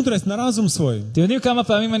свою мудрость, на разум свой. אתם יודעים כמה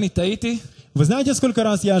פעמים אני טעיתי? Вы знаете, сколько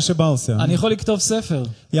раз я ошибался? אני יכול לכתוב ספר.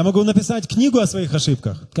 Я могу написать книгу о своих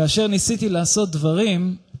ошибках. כאשר ניסיתי לעשות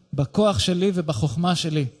דברים בכוח שלי ובחוכמה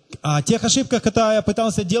שלי. О тех ошибках, когда я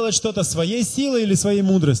пытался делать что-то своей силой или своей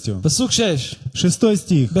мудростью. פסוק 6. 6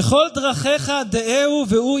 стих. בכל דרכיך דעהו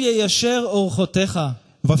והוא יישר אורחותיך.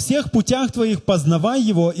 Во всех путях твоих познавай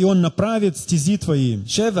его, и он направит стези твои.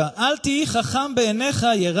 7. אל תהי חכם בעיניך,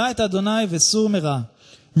 ירא את אדוני וסור מרע.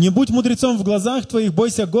 Не будь мудрецом в глазах твоих,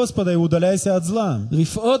 бойся Господа и удаляйся от зла.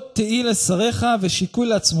 רפאות תהי לשריך ושיקוי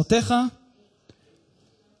לעצמותיך.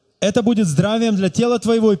 Это будет здравием для тела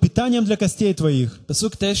твоего и питанием для костей твоих.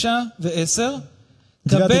 פסוק 9 ו-10.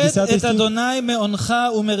 כבד את אדוני מעונך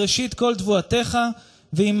ומראשית כל תבואתך,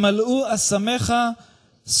 וימלאו אסמך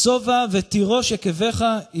שובע ותירוש יקביך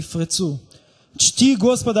יפרצו. Чти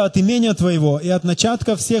Господа от имения твоего и от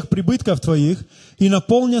начатка всех прибытков твоих, и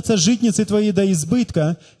наполнятся житницы твои до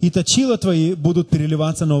избытка, и точила твои будут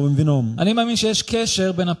переливаться новым вином. אני מאמין שיש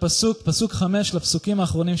קשר בין הפסוק, פסוק 5 לפסוקים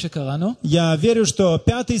האחרונים שקראנו. Я верю, что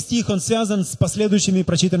 5 стих, он связан с последующими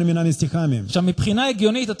прочитанными нами стихами. עכשיו, מבחינה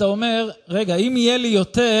הגיונית אתה אומר, רגע, אם יהיה לי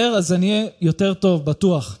יותר, אז אני אהיה יותר טוב,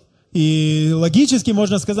 בטוח. И логически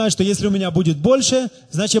можно сказать, что если у меня будет больше,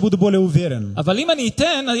 значит я буду более уверен. אבל אם אני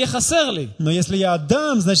אתן, אז יהיה חסר לי. Но если я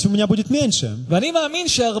отдам, значит у меня будет меньше. ואני מאמין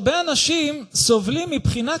שהרבה אנשים סובלים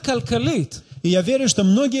מבחינה כלכלית. И я верю, что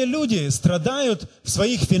многие люди страдают в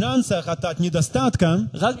своих финансах от недостатка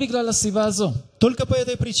רק בגלל הסיבה הזו. только по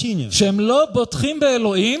этой причине. שהם לא בוטחים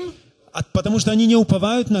באלוהים, Потому что они не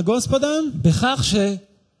уповают на Господа בכך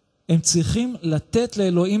שהם צריכים לתת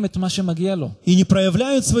לאלוהים את מה שמגיע לו. и не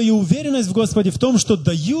проявляют свою уверенность в Господе в том, что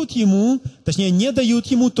дают ему, точнее не дают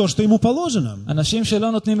ему то, что ему положено. אנשים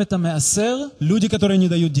שלא נותנים את המעשר, Люди, которые не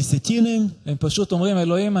дают десятины, הם פשוט אומרים,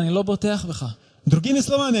 אלוהים, אני לא בוטח בך. другими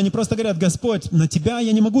словами, они просто говорят, Господь, на тебя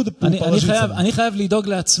я не могу положиться. אני חייב לדאוג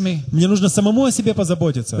לעצמי. Мне нужно самому о себе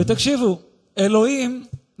позаботиться. ותקשיבו, אלוהים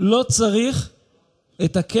לא צריך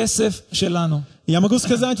את הכסף שלנו. Я могу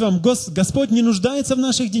сказать вам, Господь не нуждается в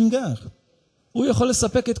наших деньгах. הוא יכול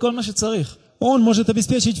לספק את כל מה שצריך. Он может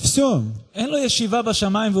обеспечить все. אין לו ישיבה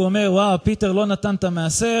בשמיים והוא אומר, וואו, פיטר לא נתן את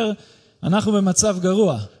המעשר, אנחנו במצב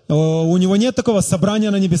גרוע. У него нет такого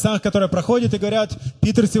собрания на небесах, которое проходит и говорят,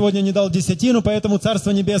 Питер сегодня не дал десятину, поэтому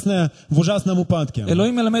Царство Небесное в ужасном упадке.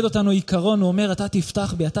 אלוהים מלמד אותנו עיקרון, הוא אומר, אתה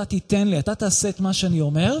תפתח בי, אתה תיתן לי, אתה תעשה את מה שאני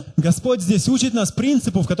אומר. Господь здесь учит нас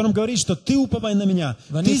принципу, в котором говорит, что ты уповай на меня,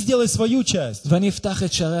 ты сделай свою часть, ואני אפתח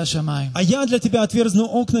את שערי השמיים. а я для тебя отверзну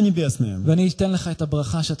окна небесные. ואני אתן לך את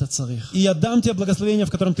הברכה שאתה צריך. И я дам тебе благословение,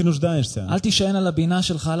 в котором ты нуждаешься. אל תישען על הבינה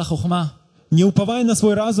שלך, על החוכמה. Не уповай на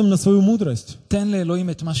свой разум, на свою мудрость. תן לאלוהים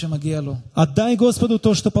את מה שמגיע לו. Отдай Господу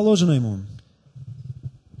то, что положено ему.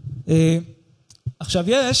 עכשיו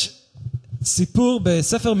יש סיפור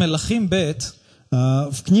בספר מלכים ב'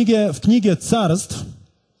 В книге Царств,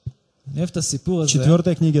 אני אוהב את הסיפור הזה.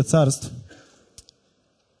 4 книге Царств,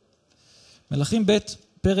 מלכים ב'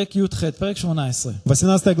 פרק י"ח, פרק 18.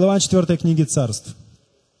 18 глава 4 книги Царств.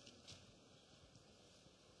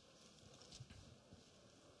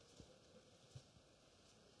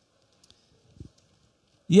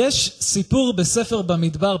 יש סיפור בספר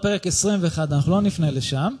במדבר, פרק 21, אנחנו לא נפנה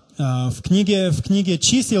לשם. В книге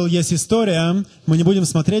чисел есть история, мы не будем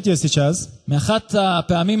смотреть ее сейчас. מאחת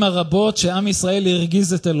הפעמים הרבות שעם ישראל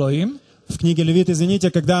הרגיז את אלוהים. В книге Левит, извините,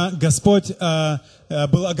 когда Господь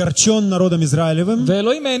был огорчен народом Израилевым.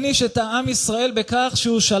 ואלוהים העניש את העם ישראל בכך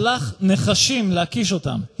שהוא שלח נחשים להקיש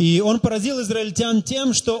אותם. И он поразил израильтян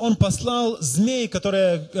тем, что он послал змей,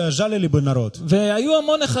 которые жалили бы народ. והיו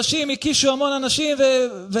המון נחשים, הקישו המון אנשים,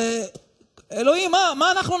 ואלוהים,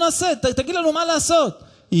 מה אנחנו נעשה? תגיד לנו מה לעשות.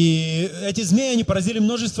 И эти змеи, они поразили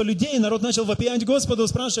множество людей, и народ начал вопиять Господу,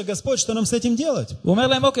 спрашивая: Господь, что нам с этим делать? הוא אומר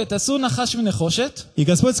להם, אוקיי, תעשו נחש מנחושת, И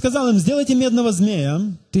Господь сказал им: сделайте медного змея,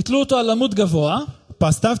 תתלו אותו על עמוד גבוה,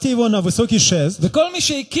 поставьте его на высокий шест, וכל מי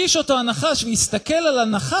שהקיש אותו הנחש ויסתכל על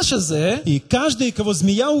הנחש הזה, и каждый, кого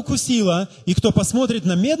змея укусила, и кто посмотрит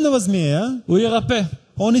на медного змея, הוא ירפא.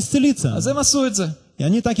 он исцелится. אז הם עשו את זה, И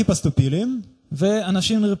они так и поступили,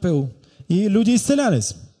 ואנשים נרפאו. и люди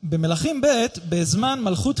исцелялись. במלכים ב' בזמן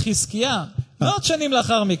מלכות חזקיה, מאות שנים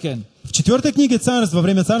לאחר מכן, В 4 книге Царств, во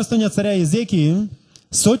время царствования царя Иезекии,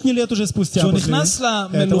 сотни лет уже спустя כשהוא после נכנס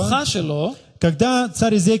למלוכה שלו, когда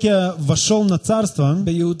царь Иезекия вошел на царство,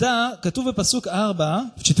 ביהודה, כתוב בפסוק 4,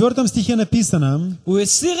 в 4 стихе написано: הוא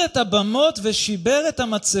הסיר את הבמות ושיבר את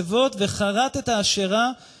המצבות וחרט את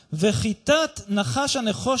האשרה וחיטת נחש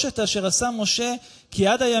הנחושת אשר עשה משה, כי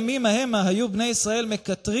עד הימים ההם היו בני ישראל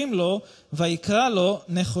מקטרים לו ויקרא לו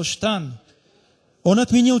נחושתן. Он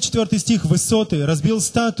отменил 4 стих высоты, разбил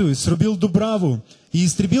статую, срубил дубраву и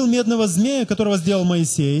истребил медного змея, которого сделал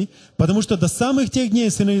Моисей, потому что до самых тех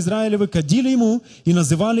дней сыны Израилевы кадили ему и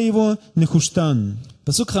называли его Нехуштан.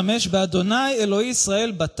 פסוק 5, באדוני אלוהי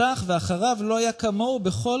ישראל בטח ואחריו לא היה כמוהו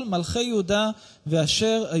בכל מלכי יהודה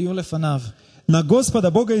ואשר היו לפניו. На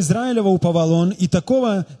Господа, Бога Израилева, уповал он, и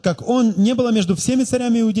такого, как он, не было между всеми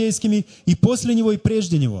царями иудейскими, и после него, и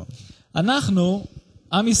прежде него. אנחנו,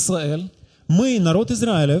 עם ישראל, Мы, народ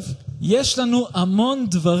Израилев, יש לנו המון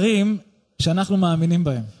דברים שאנחנו מאמינים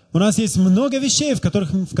בהם. у нас есть много вещей, в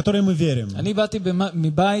которые мы верим. אני באתי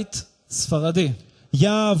מבית ספרדי,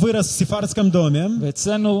 Я вырос в сефардском доме.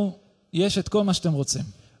 ואצלנו יש את כל מה שאתם רוצים.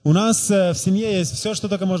 У нас в семье есть все, что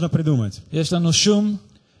только можно придумать. יש לנו שום,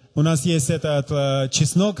 У нас есть этот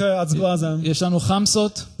чеснок от сглаза, יש לנו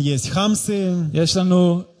חמסות, есть хамсы, יש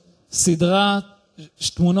לנו סדרה,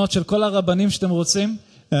 תמונות של כל הרבנים שאתם רוצים.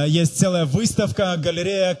 есть целая выставка,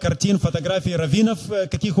 галерея картин, фотографий раввинов,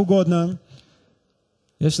 каких угодно.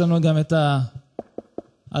 יש לנו גם את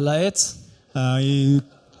על העץ. И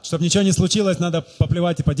чтобы ничего не случилось, надо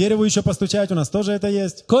поплевать и по дереву еще постучать. У нас тоже это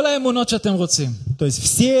есть. כל האמונות שאתם רוצים. То есть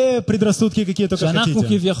все предрассудки, какие только שאנחנו хотите.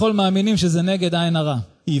 כביכול מאמינים שזה נגד העין הרע.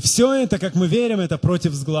 И все это, как мы верим, это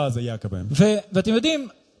против сглаза якобы. ואתם יודעים,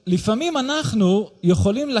 לפעמים אנחנו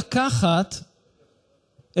יכולים לקחת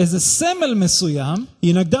איזה סמל מסוים,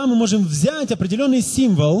 И иногда мы можем взять определенный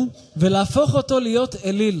символ ולהפוך אותו להיות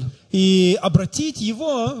אליל. и обратить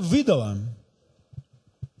его в идола.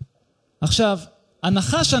 עכשיו,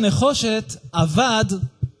 הנחש הנחושת עבד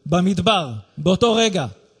במדבר, באותו רגע.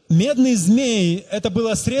 Медный змей — это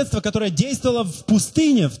было средство, которое действовало в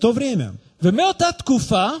пустыне в то время. ומאותה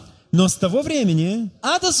תקופה, Но с того времени,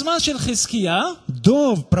 עד הזמן של חזקיה,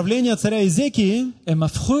 до правления царя Иезекии, הם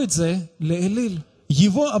הפכו את זה לאליל.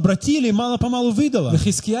 его обратили мало-помалу в идола.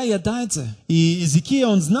 וחזקיה ידע את זה. И Иезекия,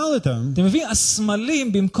 он знал это. אתם מבינים,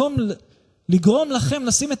 הסמלים, במקום לגרום לכם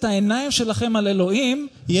לשים את העיניים שלכם על אלוהים,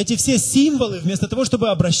 И эти все символы, вместо того, чтобы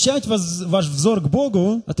обращать ваш взор к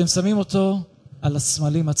Богу, אתם שמים אותו על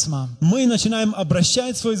הסמלים עצמם. мы начинаем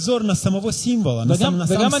обращать свой взор на самого символа, на сам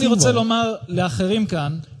וגם אני רוצה символ. לומר לאחרים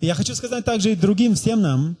כאן, И я хочу сказать также и другим, всем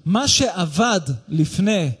нам, מה שעבד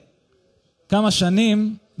לפני כמה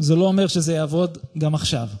שנים, זה לא אומר שזה יעבוד גם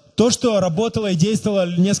עכשיו. то, что работало и действовало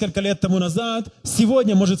несколько лет тому назад,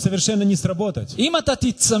 сегодня может совершенно не сработать. אם אתה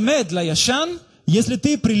תצמד לישן, Если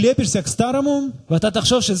ты прилепишься к старому, ואתה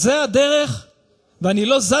תחשוב שזה הדרך, ואני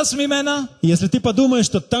לא זז ממנה, если ты подумаешь,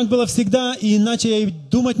 что так было всегда, и иначе я и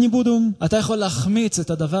думать не буду, אתה יכול להחמיץ את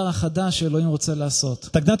הדבר החדש שאלוהים רוצה לעשות.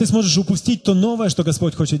 тогда ты сможешь упустить то новое, что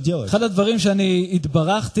Господь хочет делать. אחד הדברים שאני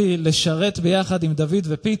התברכתי לשרת ביחד עם דוד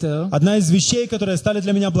ופיטר, Одна из вещей, которые стали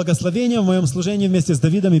для меня благословением в моем служении вместе с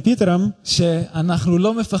Давидом и Питером, שאנחנו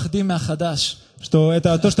לא מפחדים מהחדש. что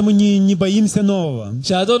это то, что мы не боимся нового.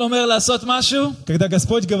 כשהאדון אומר לעשות משהו, Когда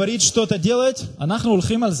Господь говорит что-то делать, אנחנו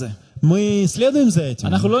הולכים על זה. мы следуем за этим.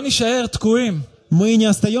 אנחנו לא נשאר תקועים. Мы не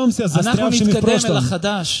остаемся אנחנו застрявшими в נתקדם אל прошлом.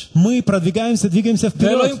 החדש. Мы продвигаемся, двигаемся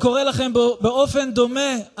ואלוהים вперед. קורא לכם באופן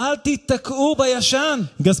דומה, אל תתקעו בישן.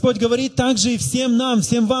 Господь говорит также и всем нам,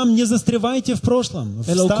 всем вам, не застревайте в прошлом, в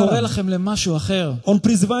אלא הוא קורא старом. לכם למשהו אחר. Он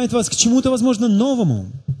призывает вас к чему-то, возможно, новому.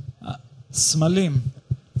 סמלים.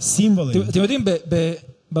 Символы. אתם יודעים,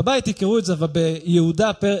 בבית תקראו את זה, אבל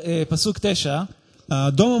ביהודה פסוק 9,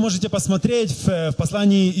 Дома можете посмотреть в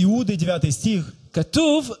послании Иуды, 9 стих.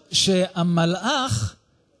 כתוב שהמלאך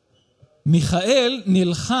מיכאל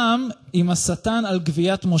נלחם עם השטן על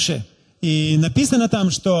גביית משה. И написано там,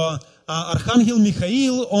 что архангел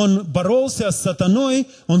Михаил, он боролся с сатаной,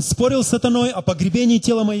 он спорил с сатаной о погребении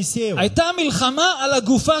тела Моисеева. הייתה מלחמה על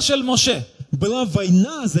הגופה של משה. Была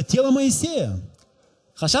война за тело Моисея.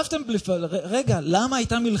 חשבתם, רגע, למה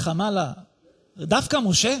הייתה מלחמה דווקא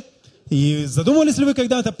משה? И задумывались ли вы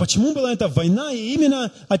когда-то, почему была эта война и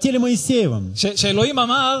именно о теле Моисеевом? שאלוהים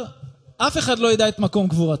אמר, אף אחד לא ידע את מקום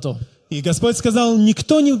קבורתו. И Господь сказал,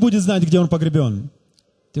 никто не будет знать, где он погребен.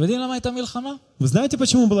 אתם יודעים למה הייתה מלחמה? Вы знаете,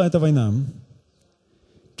 почему была эта война?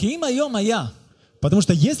 כי אם היום היה Потому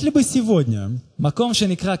что если бы сегодня מקום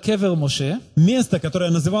שנקרא קבר משה, место,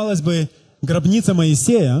 которое называлось бы гробница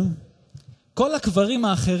Моисея, כל הקברים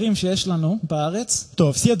האחרים שיש לנו בארץ,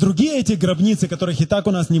 то все другие эти гробницы, которых и так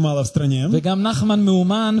у нас немало в стране, וגם נחמן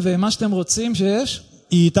מאומן ומה שאתם רוצים שיש,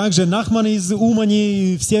 и также Нахман из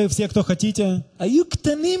Умани, все, кто хотите, היו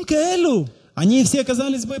קטנים כאלו. они все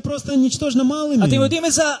оказались бы просто ничтожно малыми. אתם יודעים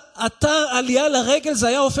איזה אתר עלייה לרגל זה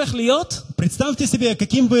היה הופך להיות? Представьте себе,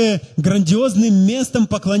 каким бы грандиозным местом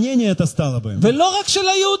поклонения это стало бы. ולא רק של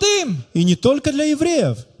היהודים, И не только для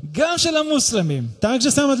евреев, גם של המוסלמים, так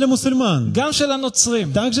же само для мусульман, גם של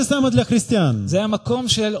הנוצרים. так же само для христиан. זה היה מקום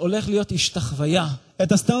של הולך להיות השתחוויה.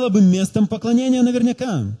 Это стало бы местом поклонения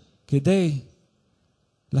наверняка. כדי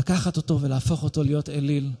לקחת אותו ולהפוך אותו להיות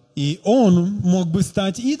אליל. И он мог бы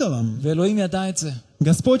стать идолом. ואלוהים ידע את זה.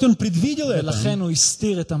 Господь, Он предвидел это. ולכן הוא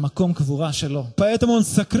הסתיר את המקום קבורה שלו. Поэтому Он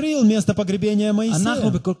сокрыл место погребения Моисея.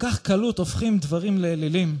 אנחנו בכל כך קלות הופכים דברים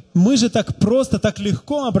לאלילים. Мы же так просто, так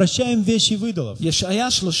легко обращаем вещи в идолов. ישעיה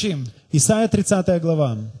 30. Исайя 30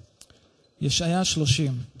 глава. ישעיה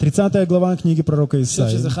 30. 30 глава книги пророка אני חושב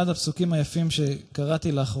Исаии. שזה אחד הפסוקים היפים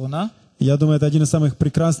שקראתי לאחרונה. Я думаю, это один из самых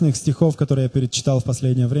прекрасных стихов, которые я перечитал в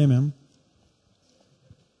последнее время.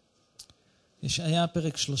 ישעיה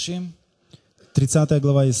פרק 30. 30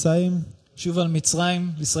 глава Исаии. שוב על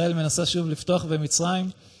מצרים, ישראל מנסה שוב לפתוח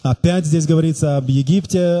במצרים. Опять здесь говорится об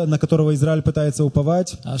Египте, на которого Израиль пытается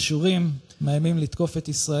уповать. האשורים מאיימים לתקוף את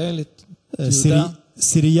ישראל, את יהודה.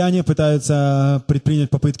 Сирияне пытаются предпринять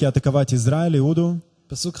попытки атаковать Израиль, Иуду.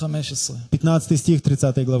 פסוק 15. 15 стих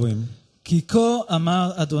 30 главы. כי כה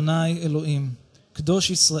אמר אדוני אלוהים, קדוש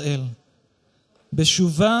ישראל,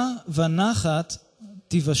 בשובה ונחת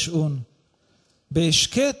תיוושעון,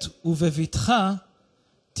 בהשקט ובבטחה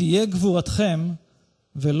תהיה גבורתכם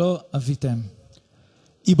ולא אביתם.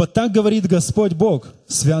 Ибо так говорит Господь Бог,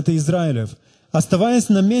 святый Израилев, оставаясь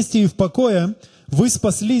на месте и в покое, вы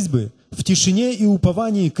спаслись бы, в тишине и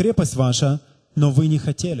уповании крепость ваша, но вы не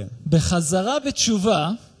хотели. בחזרה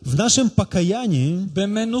בתשובה, В нашем покаянии,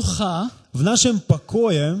 במנוחה, в нашем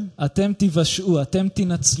покое אתם תיוושעו, אתם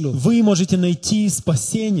תנצלו. вы можете найти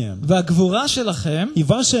спасение. והגבורה שלכם, И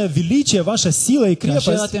ваше величие, ваша сила и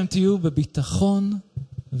כאשר крепость אתם תהיו בביטחון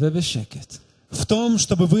ובשקט. в том,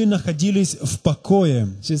 чтобы вы находились в покое.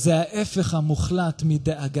 שזה ההפך המוחלט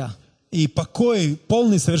מדאגה. И покой,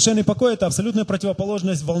 полный, совершенный покой, это абсолютная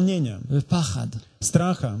противоположность волнения, ופחד.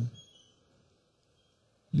 страха.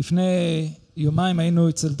 לפני יומיים היינו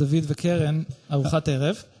אצל דוד וקרן ארוחת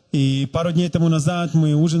ערב. И пару дней тому назад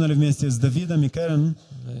мы ужинали вместе с Давидом и Кэрен.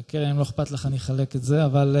 קרן, אם לא אכפת לך אני אחלק את זה,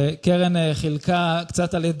 אבל קרן חילקה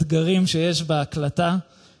קצת על אתגרים שיש בהקלטה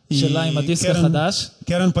שלה עם הדיסק החדש.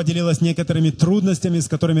 Кэрен поделилась некоторыми трудностями, с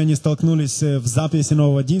которыми они столкнулись в записи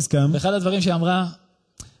нового диска. ואחד הדברים שהיא אמרה,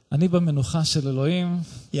 אני במנוחה של אלוהים.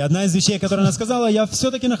 И одна из вещей, которую она сказала, я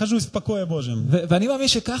все-таки нахожусь в покое Божьем. ואני מאמין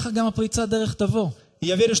שככה גם הפריצת דרך תבוא. И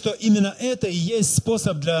я верю, что именно это и есть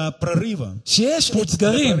способ для прорыва. שיש Путь для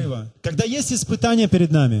אתגרים, прорыва. Когда есть испытания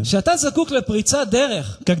перед нами, שאתה זקוק לפריצת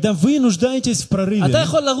דרך, когда вы нуждаетесь в прорыве, אתה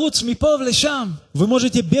יכול לרוץ מפה ולשם, вы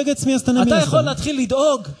можете бегать с места на אתה יכול место. להתחיל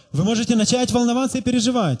לדאוג, Вы можете начать волноваться и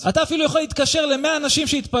переживать. אתה אפילו יכול להתקשר ל100 אנשים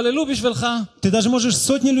שהתפללו בשבילך. Ты даже можешь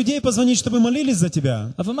сотни людей позвонить, чтобы молились за тебя.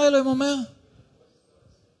 אבל מה אלוהים אומר?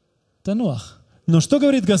 תנוח. Но что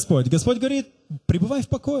говорит Господь? Господь говорит, пребывай в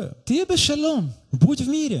покое. תהיה בשלום. Будь в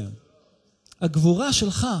мире. הגבורה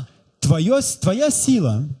שלך Твоя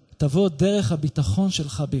сила תבוא דרך הביטחון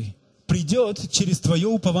שלך בי. придет через твое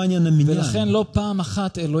упование на меня. ולכן לא פעם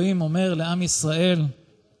אחת אלוהים אומר לעם ישראל,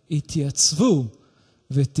 התייצבו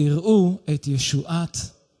ותראו את ישועת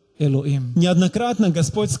אלוהים. Неоднократно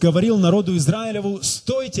Господь говорил народу Израилеву,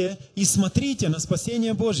 стойте и смотрите на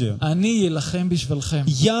спасение Божье. אני אלחם בשבילכם.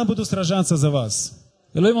 Я буду сражаться за вас.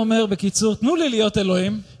 אלוהים אומר בקיצור, תנו לי להיות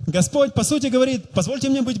אלוהים. Господь, по сути, говорит, позвольте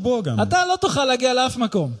мне быть Богом. אתה לא תוכל להגיע לאף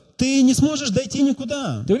מקום. Ты не сможешь дойти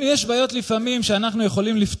никуда. אתם יודעים, יש בעיות לפעמים שאנחנו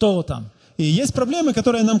יכולים לפתור אותן. И есть проблемы,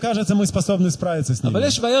 которые нам кажется, мы способны справиться с ними. אבל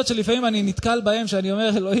יש בעיות שלפעמים אני נתקל בהם, שאני אומר,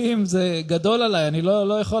 אלוהים, זה גדול עליי, אני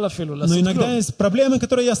לא יכול אפילו לעשות Но כלום. иногда есть проблемы,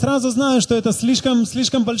 которые я сразу знаю, что это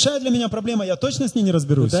слишком большая для меня проблема, я точно с ней не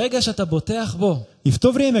разберусь. וברגע שאתה בוטח бо, И в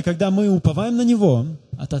то время, когда мы уповаем на Него,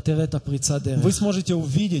 אתה תראה את הפריצת דרך. вы сможете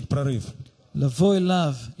увидеть прорыв. לבוא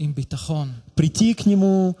אליו עם ביטחון, Прийти к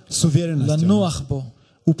Нему с уверенностью. לנוח בו,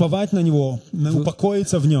 уповать на Него,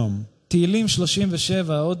 упокоиться в Нем. תהילים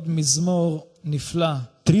 37, עוד מזמור נפלא.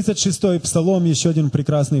 36-й псалом, еще один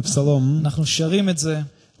прекрасный псалом. אנחנו שרים את זה.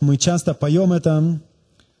 Мы часто поем это.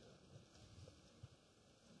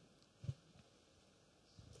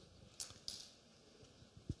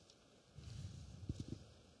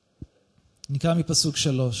 נקרא מפסוק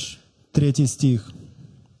 3. 3 стих.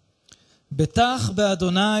 בטח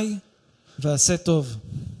באדוני ועשה טוב.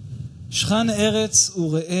 שכן ארץ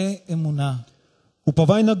וראה אמונה.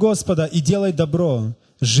 Уповай на Господа и делай добро.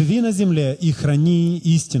 Живи на земле и храни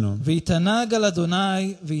истину. ויתענג על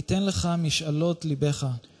אדוני וייתן לך משאלות ליבך.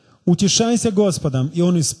 Утешайся Господом, и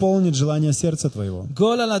Он исполнит желание сердца твоего.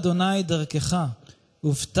 גול על אדוני דרכך,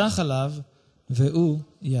 ובטח עליו, והוא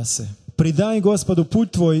יעשה. Предай Господу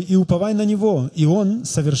путь твой и уповай на Него, и Он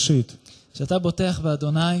совершит. כשאתה בוטח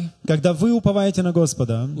באדוני, Когда вы уповаете на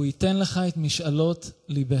Господа, הוא ייתן לך את משאלות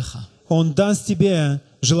ליבך. Он даст тебе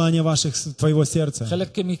желание твоего сердца.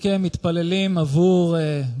 חלק מכם מתפללים עבור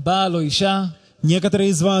בעל או אישה. Некоторые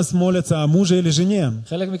из вас молятся о муже или жене.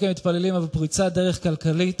 חלק מכם מתפללים עבור פריצת דרך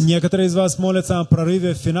כלכלית. Некоторые из вас молятся о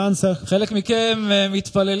прорыве в финансах. חלק מכם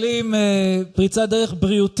מתפללים פריצת דרך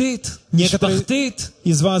בריאותית, משפחתית.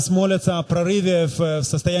 Из вас молятся о прорыве в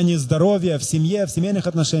состоянии здоровья, в семье, в семейных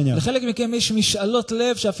отношениях. לחלק מכם יש משאלות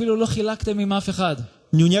לב שאפילו לא חילקתם עם אף אחד.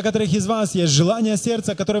 У некоторых из вас есть желание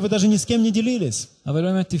сердца, которое вы даже ни с кем не делились. אבל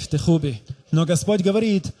באמת תפתחו בי. Но Господь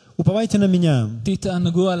говорит, уповайте на меня,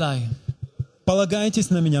 תתענגו עליי. полагайтесь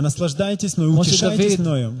на меня, наслаждайтесь мною, כמו утешайтесь שדוד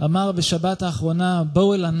мною. אמר בשבת האחרונה,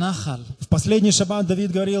 בואו אל הנחל, В последний шаббат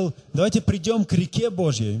Давид говорил, давайте придем к реке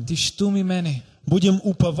Божьей, תשתו ממני, будем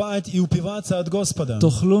уповать и упиваться от Господа,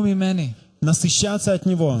 תאכלו ממני, насыщаться от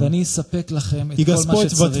Него. ואני אספק לכם את И כל מה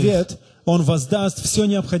Господь в שצריך. ответ, Он воздаст все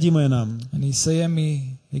необходимое нам. אני אסיים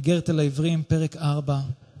מאיגרת אל העברים, פרק 4.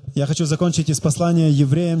 Я хочу закончить из послания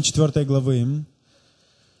Евреям 4 главы.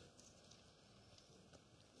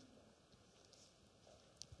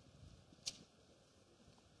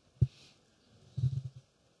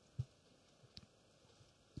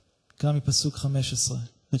 נקרא מפסוק 15.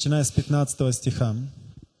 Начиная с 15 стиха.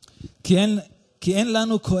 כי אין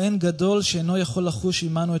לנו כהן גדול שאינו יכול לחוש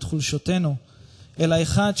עמנו את חולשותנו, אלא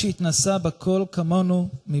אחד שהתנסה בכל כמונו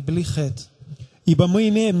מבלי חטא. Ибо мы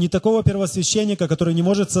имеем не такого первосвященника, который не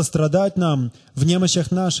может сострадать нам в немощах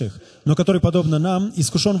наших, но который, подобно нам,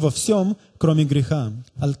 искушен во всем, кроме греха.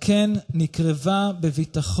 על כן נקרבה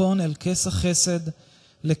בביטחון אל כס החסד,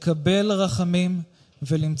 לקבל רחמים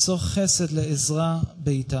ולמצוא חסד לעזרה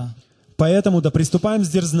בעיתה. Поэтому да приступаем с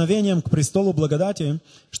дерзновением к престолу благодати,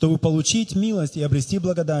 чтобы получить милость и обрести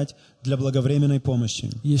благодать для благовременной помощи.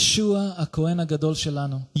 ישוע הכהן הגדול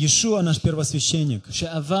שלנו, Иешуа наш первосвященник,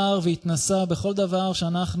 שעבר והתנסה בכל דבר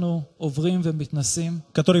שאנחנו עוברים ומתנסים.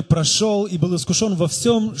 который прошел и был искушен во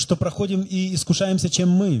всем, что проходим и искушаемся, чем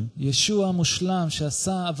мы. ישוע המושלם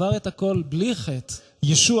שעבר את הכל בלי חטא.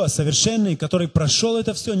 Иешуа совершенный, который прошел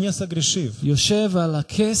это все, не согрешив. יושב על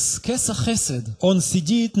הכס, כס החסד. Он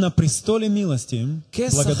сидит на престоле милости,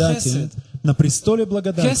 כס благодати, החסד. на престоле כס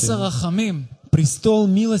благодати, הרחמים. престол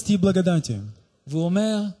милости и благодати. והוא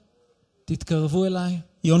אומר, תתקרבו אליי,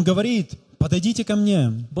 И он говорит, подойдите ко мне,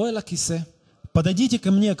 בוא אל הכיסא. подойдите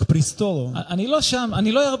ко мне, к престолу. אני לא שם,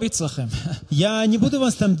 אני לא ארביץ לכם. Я не буду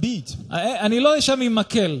вас там бить. אני לא שם עם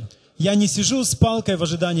מקל. Я не сижу с палкой в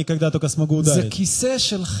ожидании, когда только смогу זה ударить. כיסא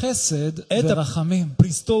של חסד Это ורחמים.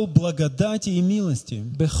 престол благодати и милости.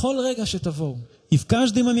 בכל רגע שתבואו, И в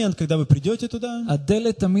каждый момент, когда вы придете туда,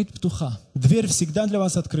 הדלת תמיד פתוחה. дверь всегда для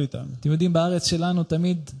вас открыта. אתם יודעים, בארץ שלנו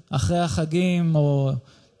תמיד אחרי החגים, או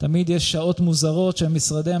תמיד יש שעות מוזרות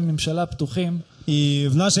שמשרדי הממשלה פתוחים. И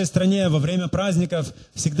в нашей стране во время праздников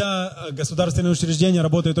всегда государственные учреждения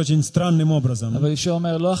работают очень странным образом. אבל ישוע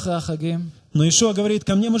אומר, לא אחרי החגים. Но Иешуа говорит,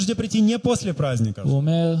 ко мне можете прийти не после праздников, הוא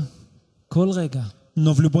אומר, כל רגע,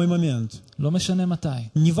 но в любой момент. לא משנה מתי,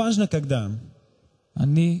 Неважно когда,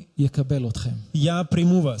 אני יקבל אתכם. я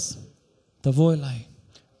приму вас. תבוא אליי,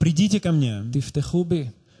 Придите ко мне, תפתחו בי,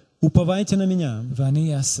 уповайте на меня,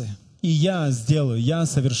 ואני אעשה. и я сделаю, я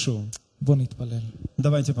совершу. בוא נתפלל.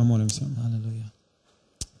 Давайте помолимся. הללויה.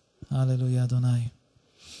 הללויה, אדוני.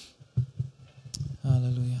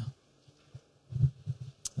 הללויה.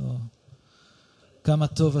 כמה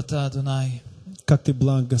טוב אתה, אדוני. Как ты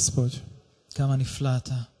благ, Господь, כמה נפלא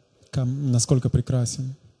אתה. насколько прекрасен.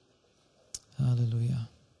 הללויה.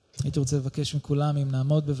 הייתי רוצה לבקש מכולם, אם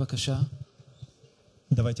נעמוד בבקשה.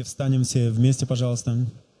 Давайте встанем все вместе, пожалуйста.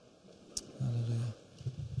 הללויה.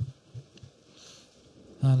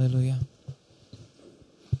 הללויה.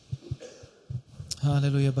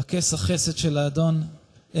 הללויה. בכס החסד של האדון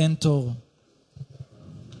אין תור.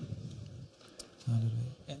 הללויה.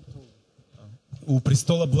 у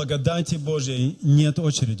престола благодати Божьей нет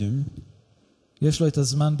очереди. יש לו את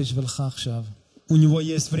הזמן בשבילך עכשיו. У него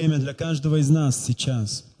есть время для каждого из нас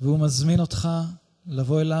сейчас. והוא מזמין אותך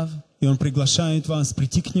לבוא אליו, И Он приглашает вас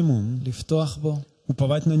прийти к Нему, לפתוח בו,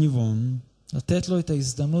 уповать на Него, לתת לו את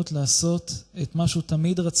ההזדמנות לעשות את מה שהוא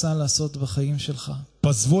תמיד רצה לעשות בחיים שלך.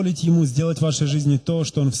 позволить Ему сделать в вашей жизни то,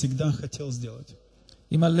 что Он всегда хотел сделать.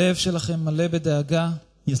 אם הלב שלכם מלא בדאגה,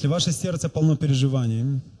 Если ваше сердце полно переживаний,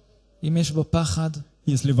 אם יש בו פחד,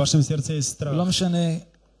 если в вашем сердце есть страх, לא משנה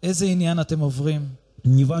איזה עניין אתם עוברים,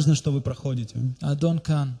 не важно, что вы проходите. האדון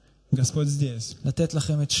כאן, Господь здесь לתת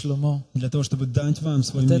לכם את שלומו, для того, чтобы дать вам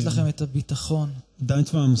свой לתת мир, לכם את הביטחון,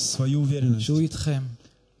 дать вам свою уверенность. שהוא איתכם,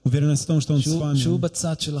 Уверенность в том, что Он с שהוא вами,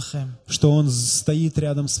 בצד שלכם, что Он стоит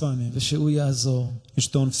рядом с вами, ושהוא יעזור. и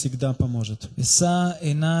что Он всегда поможет. אשא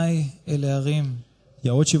עיניי אל ההרים,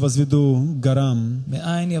 Я очи возведу к горам,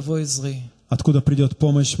 מאין יבוא עזרי. откуда придет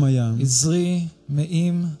помощь моя. עזרי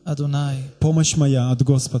מעם אדוני, Помощь моя от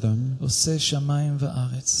Господа, עושה שמיים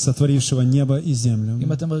וארץ. сотворившего небо и землю.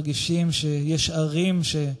 אם אתם מרגישים שיש ערים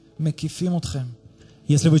שמקיפים אתכם,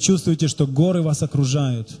 Если вы чувствуете, что горы вас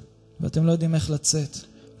окружают, ואתם לא יודעים איך לצאת,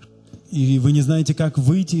 и вы не знаете, как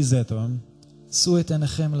выйти из этого, שאו את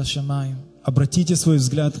עיניכם לשמיים, обратите свой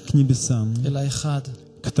взгляд к небесам, אל האחד,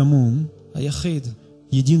 к тому היחיד,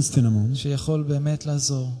 единственному, שיכול באמת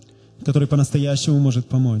לעזור. который по-настоящему может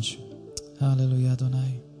помочь. הללויה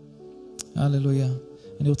אדוני. הללויה.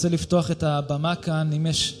 אני רוצה לפתוח את הבמה כאן,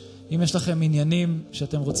 אם יש לכם עניינים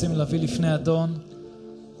שאתם רוצים להביא לפני אדון,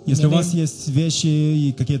 Если у вас есть вещи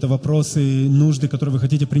и какие-то вопросы, нужды, которые вы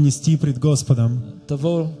хотите принести пред Господом,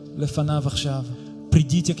 תבואו לפניו עכשיו.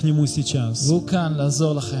 придите к Нему сейчас. והוא כאן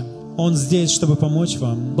לעזור לכם. Он здесь, чтобы помочь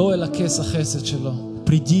вам. בואו אל הכס החסד שלו.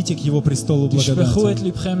 Придите к Его престолу תשפכו את благодати.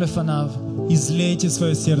 לבכם לפניו. Излейте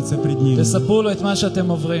свое сердце пред Ним. תספרו לו את מה שאתם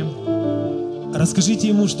עוברים. Расскажите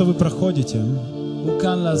Ему, что вы проходите. הוא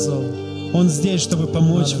כאן לעזור. Он здесь, чтобы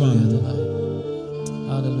помочь вам.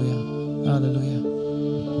 הללויה. הללויה.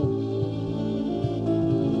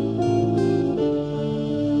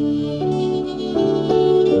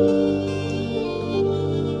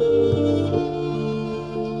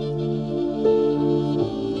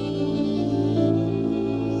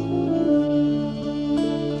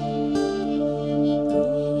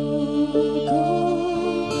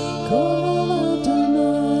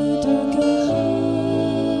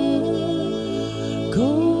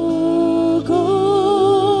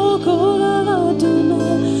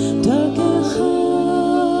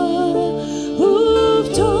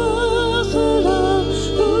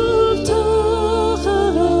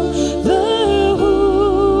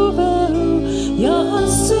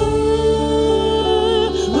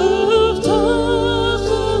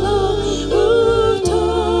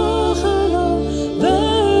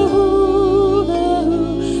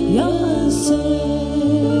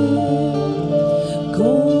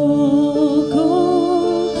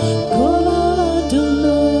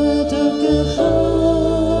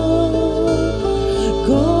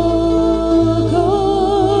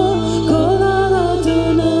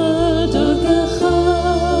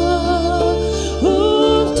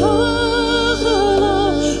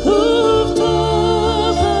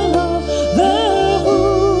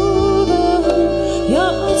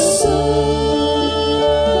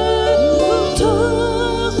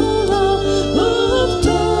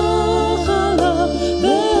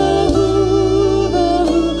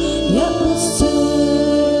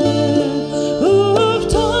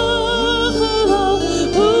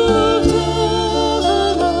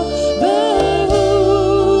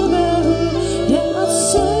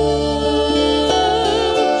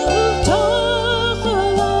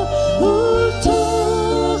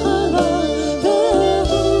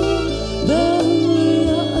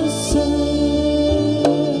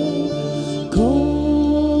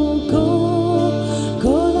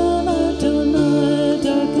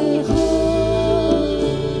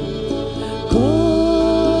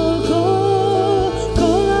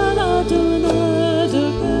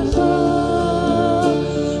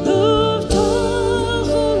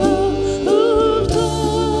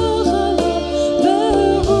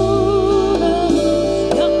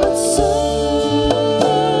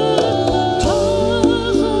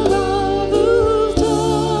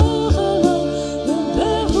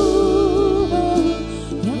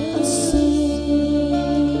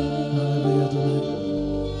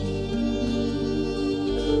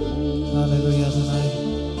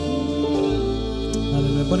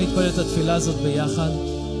 בוא נתפלל את התפילה הזאת ביחד.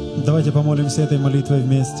 Давайте помолимся этой молитвой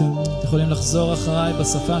вместе. אתם יכולים לחזור אחריי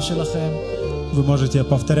בשפה שלכם. Вы можете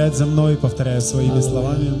повторять за мной, повторяя своими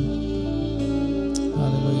словами.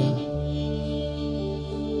 Аллилуйя.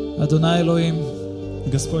 אדוני אלוהים,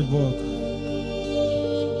 Господь Бог,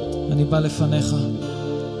 אני בא לפניך,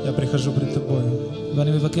 я прихожу пред Тобой.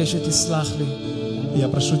 ואני מבקש שתסלח לי Я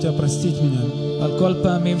прошу Тебя простить меня על כל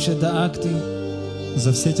פעמים שדאגתי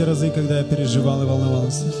за все те разы, когда я переживал и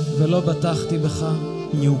волновался, ולא בטחתי בך.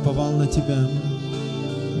 не уповал на Тебя.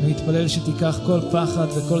 אני מתפלל שתיקח כל פחד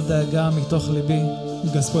וכל דאגה מתוך ליבי.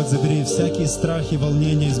 Господь, забери всякие страхи и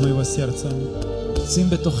волнения из моего сердца. שים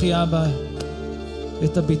בתוכי אבא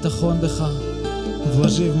את הביטחון בך.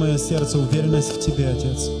 Вложи в мое сердце уверенность в Тебе,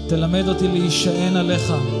 Отец. תלמד אותי להישען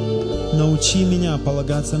עליך Научи меня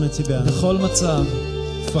полагаться на Тебя בכל מצב.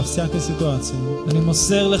 во всякой ситуации. אני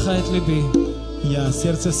מוסר לך את ליבי. Я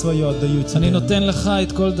сердце свое отдаю אני Тебе. נותן לך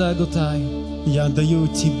את כל דאגותיי. Я отдаю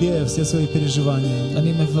Тебе все свои переживания.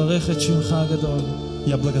 אני מברך את שמך הגדול.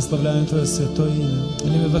 Я благословляю Твое святое имя.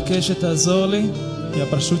 אני מבקש שתעזור לי Я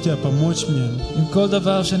прошу Тебя помочь мне עם כל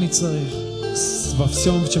דבר שאני צריך. во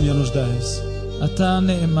всем, в чем я нуждаюсь. אתה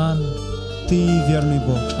נאמן. Ты верный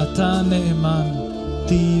Бог. אתה נאמן.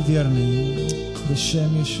 Ты верный.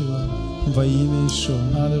 בשם ישוע. Во имя Иешуа.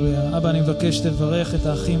 הללויה. אבא, אני מבקש שתברך את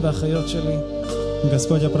האחים והאחיות שלי.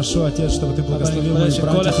 Господь, я прошу, Отец, чтобы Ты אבא, אני благословил מתפלל моих שכל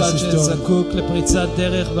братьев אחד и сестер, שזקוק לפריצת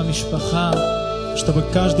דרך במשפחה, чтобы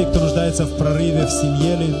каждый, кто нуждается в прорыве в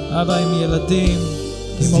семье ли, אבא, עם ילדים,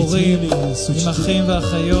 с עם הורים, детьми ли, с עם אחים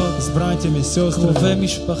ואחיות, с братьями, с קרובי сестрами,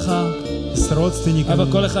 משפחה, с родственниками. אבא,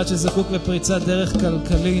 כל אחד שזקוק לפריצת דרך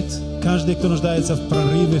כלכלית, Каждый, кто нуждается в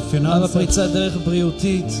прорыве в אבא, финансах, פריצת דרך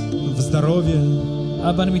בריאותית, в здоровье.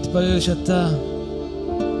 אבא, אני מתפלל שאתה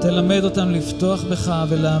תלמד אותם לפתוח בך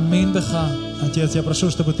ולהאמין בך, Отец, я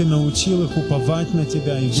прошу, чтобы Ты научил их уповать на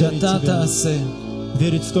Тебя и верить שאתה Тебе. תעשה.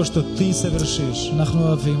 Верить в то, что Ты совершишь. אנחנו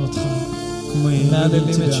אוהבים אותך, Мы любим מהללים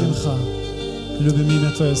את Тебя, שמך. любим имя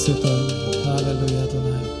Твое святое. הללויה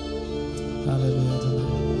אדוני, הללויה אדוני,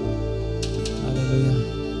 הללויה,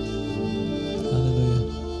 הללויה,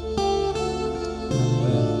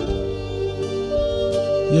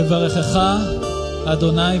 הללויה. יברכך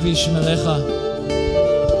אדוני וישמרך,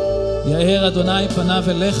 יאר אדוני פניו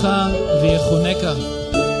אליך ויחונקה,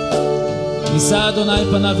 יישא אדוני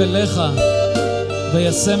פניו אליך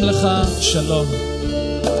וישם לך שלום,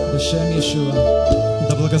 בשם ישוע.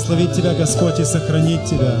 Да благословит Тебя Господь и сохранит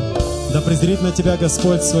Тебя. Да презрит на Тебя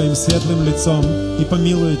Господь своим светлым лицом и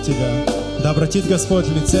помилует Тебя. Да обратит Господь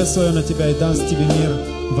лице Свое на Тебя и даст Тебе мир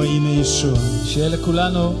во имя Иешуа. שיהיה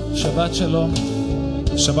לכולנו שבת שלום.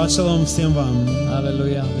 Шаббат шалом всем вам.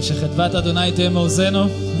 הללויה. ושחדוות אדוני תהיה מעוזנו.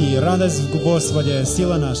 И радость в Господе,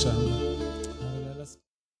 сила наша.